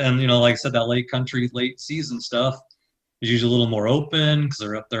 And like I said, that late season stuff is usually a little more open because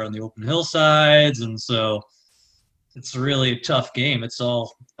they're up there on the open hillsides, and so it's really a tough game. It's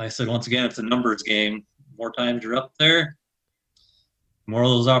all, like I said, once again, it's a numbers game. More times you're up there, more of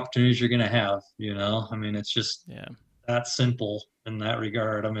those opportunities you're going to have. I mean, it's just that simple in that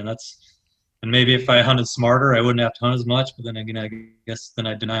regard. I mean, and maybe if I hunted smarter, I wouldn't have to hunt as much. But then again, I guess then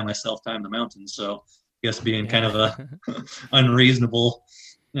I'd deny myself time in the mountains. So I guess being kind of a unreasonable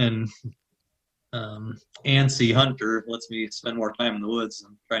and antsy hunter lets me spend more time in the woods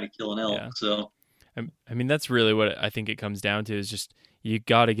and trying to kill an elk. Yeah. So, I mean, that's really what I think it comes down to, is just you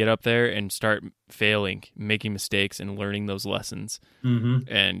got to get up there and start failing, making mistakes, and learning those lessons.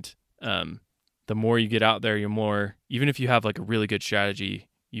 Mm-hmm. And the more you get out there, even if you have like a really good strategy,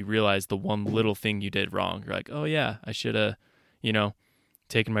 you realize the one little thing you did wrong. You're like, oh yeah, I should have,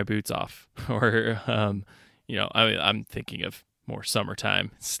 taken my boots off, or I'm thinking of more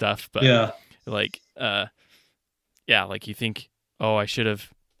summertime stuff, but like you think, oh, I should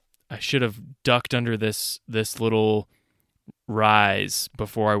have ducked under this little rise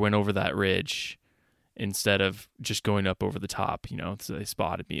before I went over that ridge, instead of just going up over the top, so they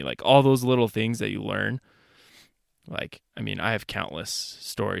spotted me. Like all those little things that you learn. Like, I mean, I have countless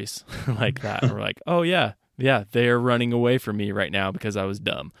stories like that. We're like, oh yeah, they're running away from me right now because I was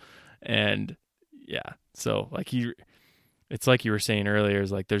dumb. And yeah, so like it's like you were saying earlier,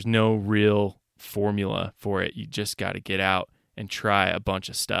 is like there's no real formula for it. You just got to get out and try a bunch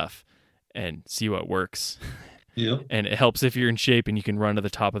of stuff and see what works. Yep. And it helps if you're in shape and you can run to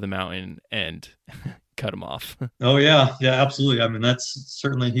the top of the mountain and cut them off. Oh yeah, absolutely. I mean, that's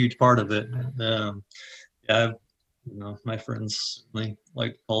certainly a huge part of it. My friends like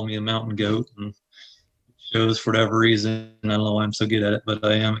to call me a mountain goat, and shows for whatever reason. I don't know why I'm so good at it, but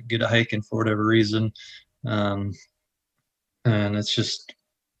I am good at hiking for whatever reason. and it's just,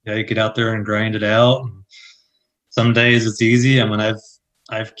 yeah, you get out there and grind it out. And some days it's easy. I mean,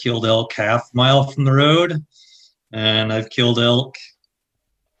 I've killed elk half mile from the road, and I've killed elk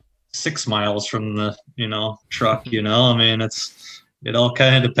 6 miles from the truck. I mean, it all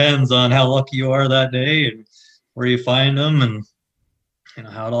kind of depends on how lucky you are that day and where you find them, and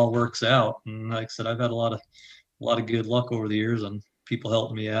how it all works out. And like I said, I've had a lot of good luck over the years, and people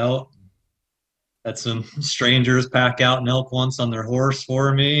helping me out. Had some strangers pack out an elk once on their horse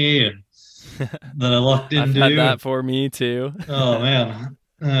for me, and then I lucked into. I've had that for me too. Oh man,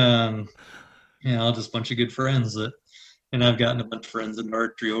 just a bunch of good friends and I've gotten a bunch of friends in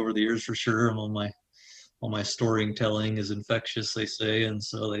archery over the years for sure. And all my storytelling is infectious, they say, and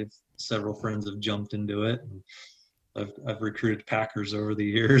so several friends have jumped into it. And I've recruited packers over the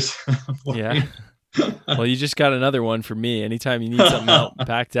years. Yeah. Well, you just got another one for me. Anytime you need something out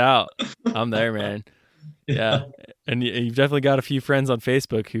packed out, I'm there, man. Yeah. And you've definitely got a few friends on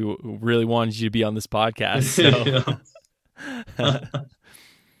Facebook who really wanted you to be on this podcast. So.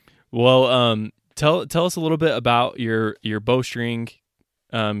 Well, tell us a little bit about your bowstring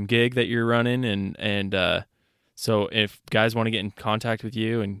gig that you're running, and so if guys want to get in contact with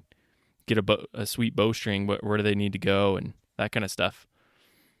you and get a sweet bowstring, where do they need to go and that kind of stuff?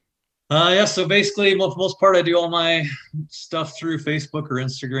 So basically, for the most part, I do all my stuff through Facebook or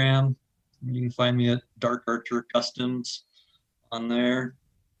Instagram. You can find me at Dark Archer Customs on there,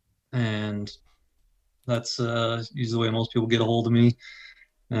 and that's usually the way most people get a hold of me.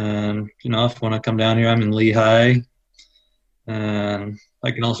 And if you want to come down here, I'm in Lehigh, and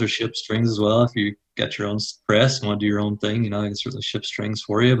I can also ship strings as well. If you got your own press and want to do your own thing, I can certainly ship strings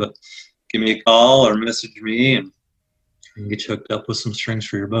for you. But give me a call or message me, and get you hooked up with some strings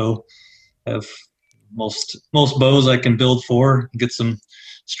for your bow. I have most bows I can build for. Get some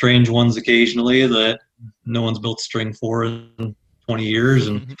strange ones occasionally that no one's built string for in 20 years,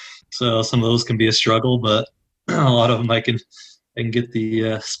 and so some of those can be a struggle. But a lot of them I can get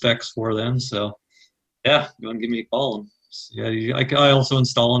the specs for them. So yeah, go and give me a call. And I also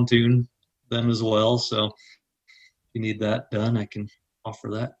install and tune them as well. So if you need that done, I can offer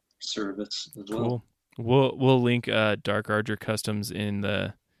that service as well. Cool. We'll link Dark Archer Customs in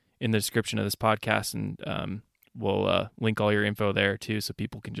the description of this podcast, and we'll link all your info there too, so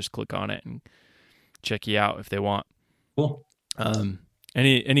people can just click on it and check you out if they want. Cool.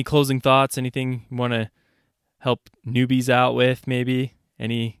 Any closing thoughts? Anything you want to help newbies out with? Maybe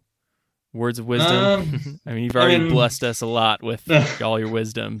any words of wisdom? I mean, you've already blessed us a lot with all your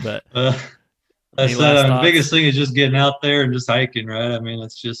wisdom, but that's the biggest thing is just getting out there and just hiking, right? I mean,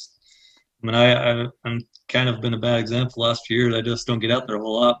 it's just. I'm kind of been a bad example the last few years. I just don't get out there a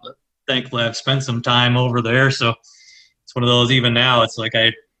whole lot, but thankfully I've spent some time over there. So it's one of those, even now, it's like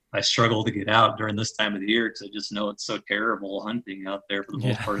I struggle to get out during this time of the year because I just know it's so terrible hunting out there. For the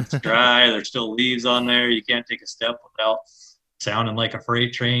most part, it's dry. There's still leaves on there. You can't take a step without sounding like a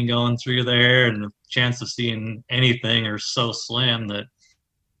freight train going through there. And the chance of seeing anything are so slim that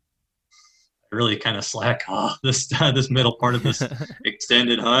I really kind of slack off this middle part of this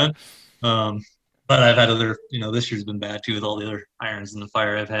extended hunt. But I've had other, this year's been bad too with all the other irons in the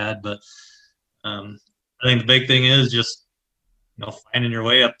fire I've had. But I think the big thing is just, finding your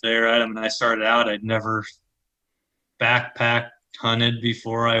way up there, right? I mean, I started out, I'd never backpack hunted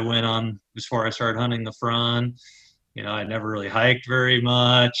before I started hunting the front. I never really hiked very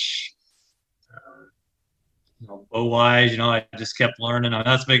much. Bow wise, I just kept learning.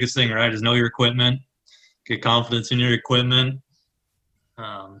 That's the biggest thing, right? Is know your equipment, get confidence in your equipment.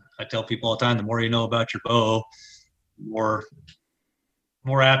 I tell people all the time, the more you know about your bow, more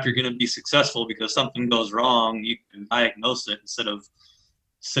apt you're going to be successful, because something goes wrong, you can diagnose it instead of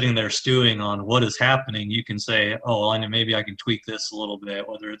sitting there stewing on what is happening. You can say, oh, well, I know maybe I can tweak this a little bit,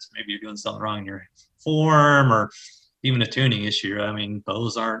 whether it's maybe you're doing something wrong in your form or even a tuning issue. I mean,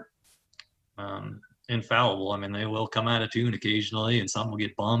 bows aren't infallible. I mean, they will come out of tune occasionally, and some will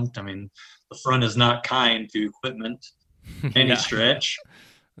get bumped. I mean, the front is not kind to equipment any stretch.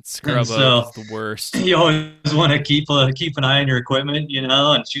 Scrub up is the worst. You always want to keep an eye on your equipment,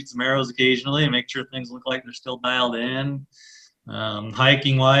 and shoot some arrows occasionally and make sure things look like they're still dialed in.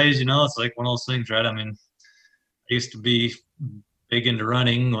 Hiking wise, it's like one of those things, right? I mean, I used to be big into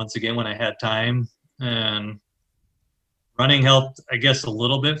running once again when I had time, and running helped, I guess, a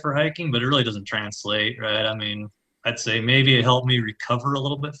little bit for hiking, but it really doesn't translate, right? I mean, I'd say maybe it helped me recover a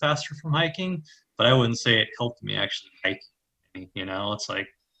little bit faster from hiking, but I wouldn't say it helped me actually hike. It's like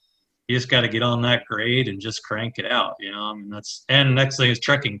you just got to get on that grade and just crank it out. I mean, and next thing is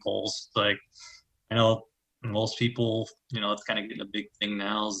trekking poles. Like, I know most people, it's kind of getting a big thing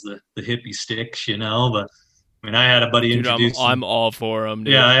now is the hippie sticks, but I mean, I had a buddy Dude, introduce I'm all for them,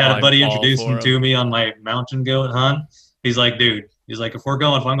 dude. Yeah, I had a I'm buddy all introduce for him 'em. to me on my mountain goat hunt. He's like, dude, he's like, if I'm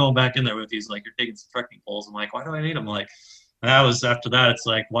going back in there with you, he's like, you're taking some trekking poles. I'm like, why do I need them? Like, and that was after that. It's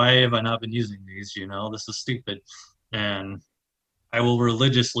like, why have I not been using these? You know, this is stupid. And I will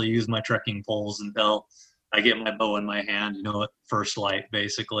religiously use my trekking poles until I get my bow in my hand. You know, at first light,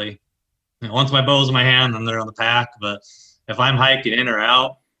 basically. You know, once my bow's in my hand, then they're on the pack. But if I'm hiking in or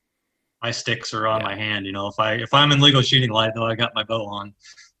out, my sticks are on my hand. You know, if I'm in legal shooting light, though, I got my bow on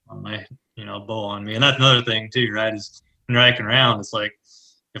my bow on me. And that's another thing too, right? Is when you're hiking around, it's like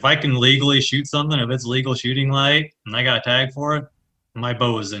if I can legally shoot something, if it's legal shooting light and I got a tag for it, my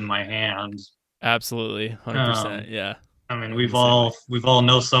bow is in my hand. Absolutely, 100%. Yeah. I mean, we've all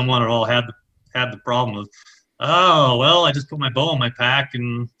know someone or all had the problem of, oh well, I just put my bow in my pack,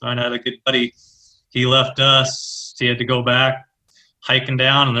 and I had a good buddy. He left us. He had to go back hiking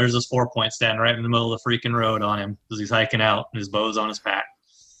down, and there's this 4-point stand right in the middle of the freaking road on him because he's hiking out and his bow's on his pack.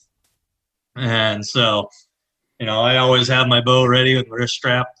 And so, you know, I always have my bow ready with my wrist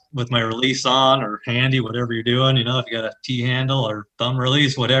strap with my release on or handy, whatever you're doing. You know, if you got a T-handle or thumb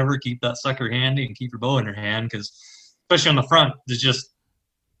release, whatever, keep that sucker handy and keep your bow in your hand, because especially on the front, there's just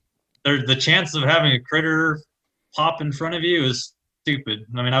the chance of having a critter pop in front of you is stupid.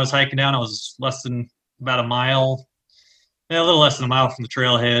 I mean, I was hiking down. I was less than about a mile, a little less than a mile from the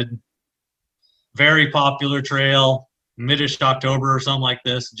trailhead. Very popular trail, mid-ish October or something like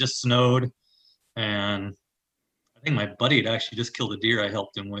this. Just snowed. And I think my buddy had actually just killed a deer I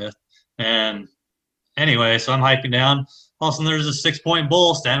helped him with. And anyway, so I'm hiking down. All of a sudden, there's a 6-point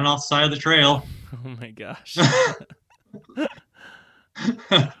bull standing off the side of the trail. Oh my gosh.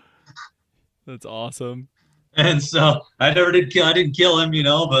 That's awesome. And so I didn't kill him, you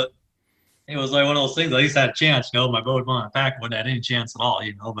know, but it was like one of those things. At least I had a chance, you know. My bow would on my pack, wouldn't have any chance at all,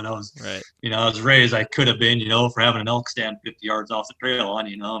 you know. But I was, right. You know, I was raised. I could have been, you know, for having an elk stand 50 yards off the trail on,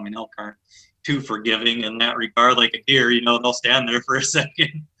 you know. I mean, elk aren't too forgiving in that regard. Like a deer, you know, they'll stand there for a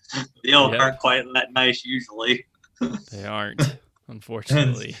second. The elk aren't quite that nice usually. They aren't,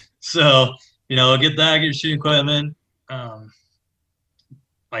 unfortunately. And so, you know, get shooting equipment.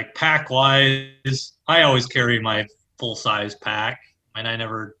 Like pack wise, I always carry my full size pack. And I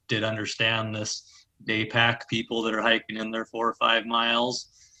never did understand this day pack people that are hiking in there 4 or 5 miles.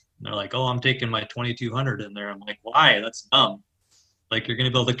 And they're like, oh, I'm taking my 2200 in there. I'm like, why? That's dumb. Like, you're going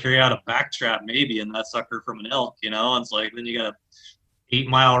to be able to carry out a back strap maybe in that sucker from an elk, you know? And it's like, then you got a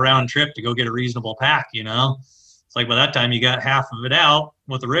 8-mile round trip to go get a reasonable pack, you know? It's like by that time you got half of it out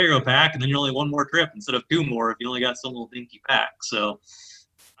with a regular pack, and then you're only 1 more trip instead of 2 more if you only got some little dinky pack. So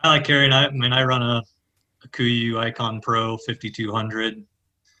I like carrying. I mean, I run a Kuiu Icon Pro 5200.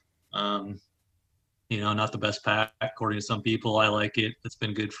 You know, not the best pack according to some people. I like it. It's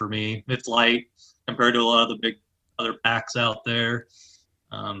been good for me. It's light compared to a lot of the big other packs out there.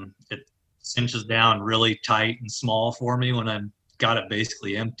 It cinches down really tight and small for me when I've got it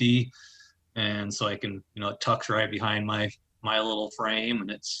basically empty. And so I can, you know, it tucks right behind my little frame,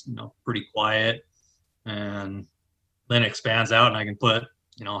 and it's, you know, pretty quiet. And then it expands out, and I can put,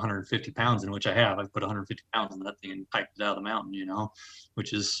 you know, 150 pounds in, which I have. I've put 150 pounds in that thing and piped it out of the mountain, you know,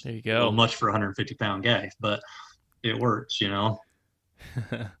 which is there you a little much for a 150-pound guy, but it works, you know.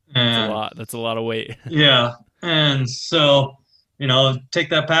 That's a lot of weight. Yeah. And so, you know, take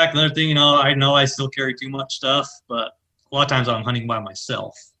that pack. Another thing, you know I still carry too much stuff, but a lot of times I'm hunting by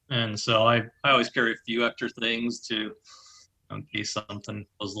myself. And so I always carry a few extra things to, in case something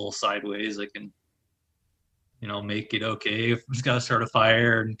goes a little sideways, I can, you know, make it okay. If it's got to start a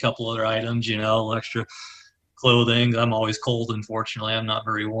fire and a couple other items, you know, extra clothing. I'm always cold, unfortunately. I'm not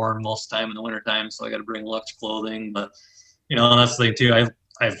very warm most of the time in the wintertime, so I got to bring extra clothing. But, you know, and that's the thing, too.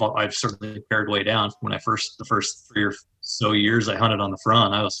 I've certainly pared way down. When the first 3 or so years I hunted on the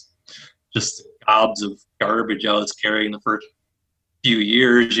front, I was just gobs of garbage I was carrying the first few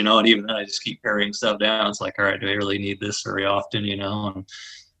years, you know, and even then I just keep carrying stuff down. It's like, all right, do I really need this very often, you know? And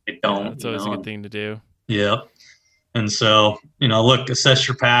I don't. It's always a good thing to do. Yeah. And so, you know, look, assess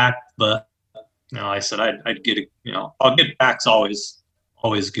your pack, but, you know, I said I'd get I'll get packs always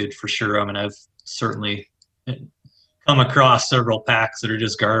good for sure. I mean, I've certainly come across several packs that are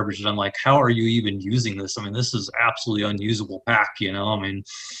just garbage, and I'm like, how are you even using this? I mean, this is absolutely unusable pack, you know? I mean,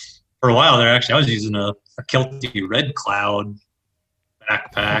 for a while there, actually, I was using a Kelty Red Cloud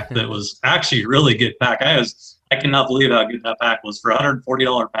backpack that was actually a really good pack. I cannot believe how good that pack was for a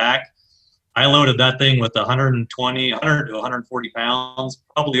 $140 pack. I loaded that thing with 100 to 140 pounds,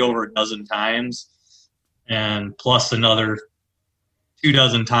 probably over a dozen times, and plus another 2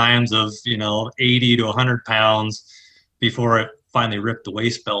 dozen times of, you know, 80 to 100 pounds before it finally ripped the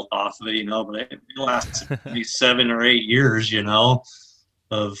waist belt off of it, but it lasted maybe 7 or 8 years,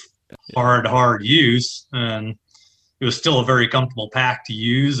 of Yeah. hard use. And it was still a very comfortable pack to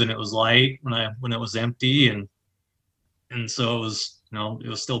use, and it was light when it was empty. And so it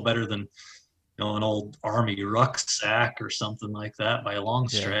was still better than, an old army rucksack or something like that by a long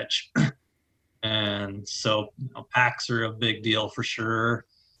Yeah. stretch. And so, packs are a big deal for sure.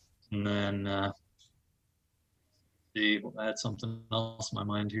 And then, see, I had something else in my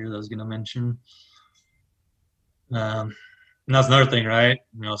mind here that I was going to mention. And that's another thing, right?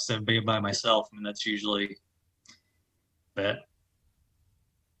 Being by myself. I mean, that's usually that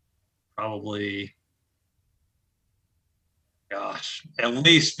probably, gosh, at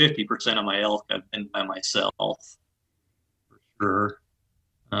least 50% of my elk I've been by myself for sure.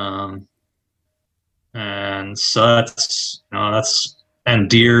 And so and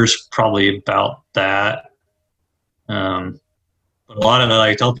deer's probably about that. But a lot of it,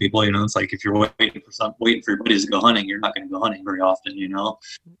 I tell people, it's like if you're waiting for your buddies to go hunting, you're not going to go hunting very often,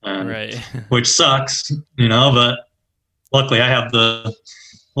 Right. Which sucks, but luckily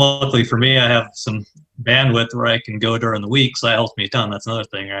for me, I have some bandwidth where I can go during the week. So that helps me a ton. That's another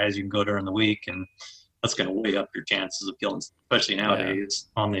thing, right? Is you can go during the week, and that's going to weigh up your chances of killing, especially nowadays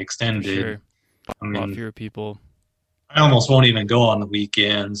on the extended. Sure. I A lot mean, fewer people. I almost won't even go on the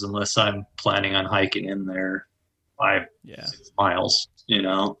weekends unless I'm planning on hiking in there 5-6 miles,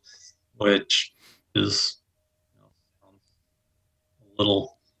 which is a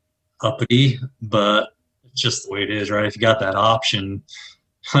little uppity, but it's just the way it is, right? If you got that option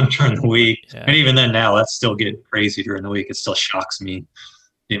during the week, and even then now, that's still getting crazy during the week. It still shocks me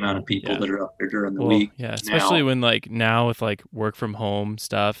the amount of people that are up there during the week. Yeah, especially when now with work from home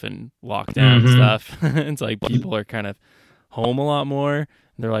stuff and lockdown stuff, it's like people are kind of home a lot more. And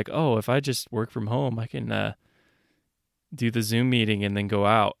they're like, oh, if I just work from home, I can do the Zoom meeting and then go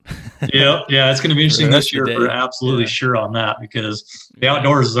out. Yeah, it's going to be interesting this year for absolutely sure on that, because the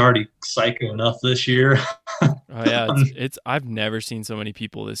outdoors is already psycho enough this year. Oh yeah, I've never seen so many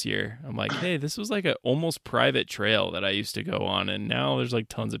people this year. I'm like, hey, this was like an almost private trail that I used to go on, and now there's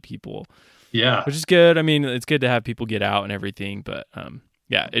tons of people. Yeah, which is good. I mean, it's good to have people get out and everything, but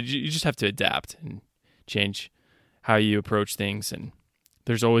you just have to adapt and change how you approach things, and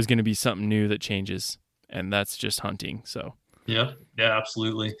there's always going to be something new that changes, and that's just hunting. So yeah,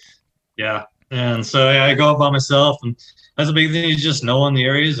 absolutely, yeah. And so I go out by myself, and that's a big thing, is just knowing the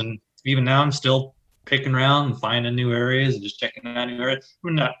areas. And even now, I'm still picking around and finding new areas and just checking out new areas. I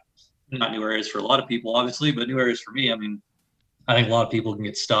mean, not new areas for a lot of people, obviously, but new areas for me. I mean, I think a lot of people can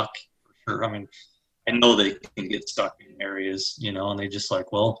get stuck for sure. I mean, I know they can get stuck in areas, and they just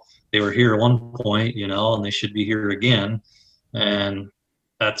like, well, they were here at one point, and they should be here again. And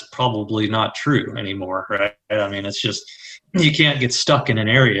that's probably not true anymore, right? I mean, it's just, you can't get stuck in an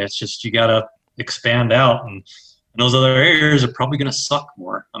area. It's just, you got to expand out, and those other areas are probably going to suck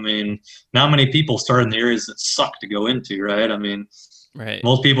more. I mean, not many people start in the areas that suck to go into, right? I mean,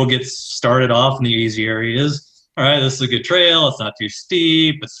 most people get started off in the easy areas. All right, this is a good trail. It's not too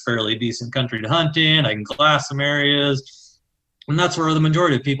steep. It's fairly decent country to hunt in. I can glass some areas. And that's where the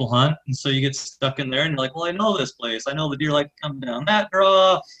majority of people hunt. And so you get stuck in there and you're like, well, I know this place. I know the deer like to come down that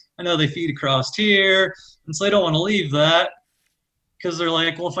draw. I know they feed across here. And so they don't want to leave that, because they're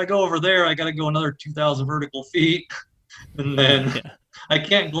like, well, if I go over there, I got to go another 2,000 vertical feet. And then I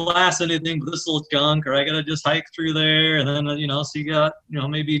can't glass anything but this little chunk, or I got to just hike through there. And then, so you got,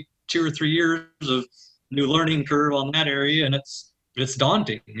 maybe 2 or 3 years of new learning curve on that area. And it's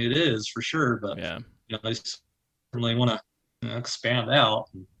daunting. It is for sure. But, I certainly want to expand out.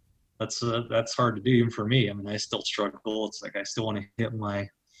 That's hard to do even for me. I mean, I still struggle. It's like I still want to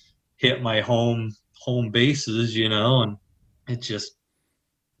hit my home bases, and it's just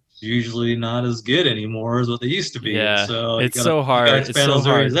usually not as good anymore as what they used to be. Yeah, so it's so hard. It's so those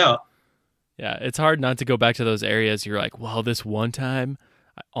areas out. Yeah, it's hard not to go back to those areas. You're like, well, this one time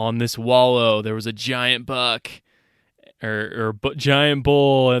on this wallow, there was a giant buck or giant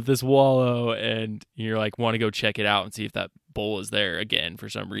bull at this wallow, and you're like, want to go check it out and see if that bull is there again for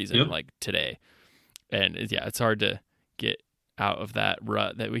some reason, like today. And it's hard to get out of that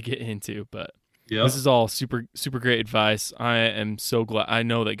rut that we get into, but this is all super, super great advice. I am so glad. I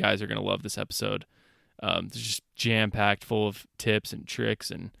know that guys are going to love this episode. It's just jam-packed full of tips and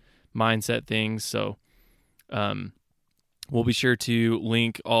tricks and mindset things. So we'll be sure to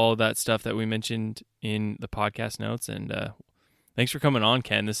link all that stuff that we mentioned in the podcast notes. And thanks for coming on,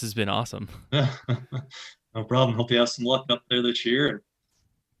 Ken. This has been awesome. No problem. Hope you have some luck up there this year. And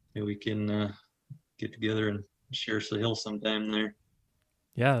maybe we can get together and share some hills sometime there.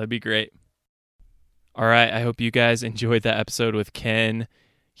 Yeah, that'd be great. All right, I hope you guys enjoyed that episode with Ken.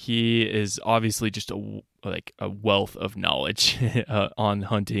 He is obviously just a wealth of knowledge on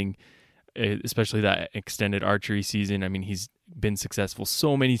hunting, especially that extended archery season. I mean, he's been successful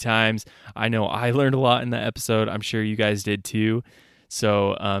so many times. I know I learned a lot in that episode. I'm sure you guys did too.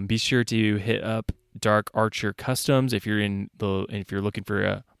 So be sure to hit up Dark Archer Customs if you're looking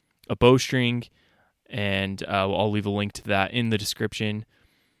for a bowstring, and I'll leave a link to that in the description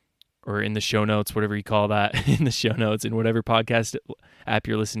or in the show notes, whatever you call that, in the show notes, in whatever podcast app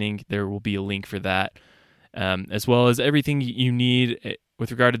you're listening. There will be a link for that, as well as everything you need with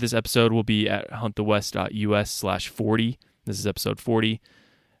regard to this episode will be at huntthewest.us/40. This is episode 40,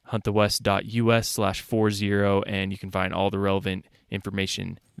 huntthewest.us/40, and you can find all the relevant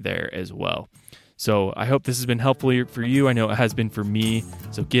information there as well. So I hope this has been helpful for you. I know it has been for me.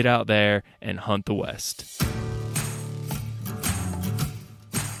 So get out there and hunt the West.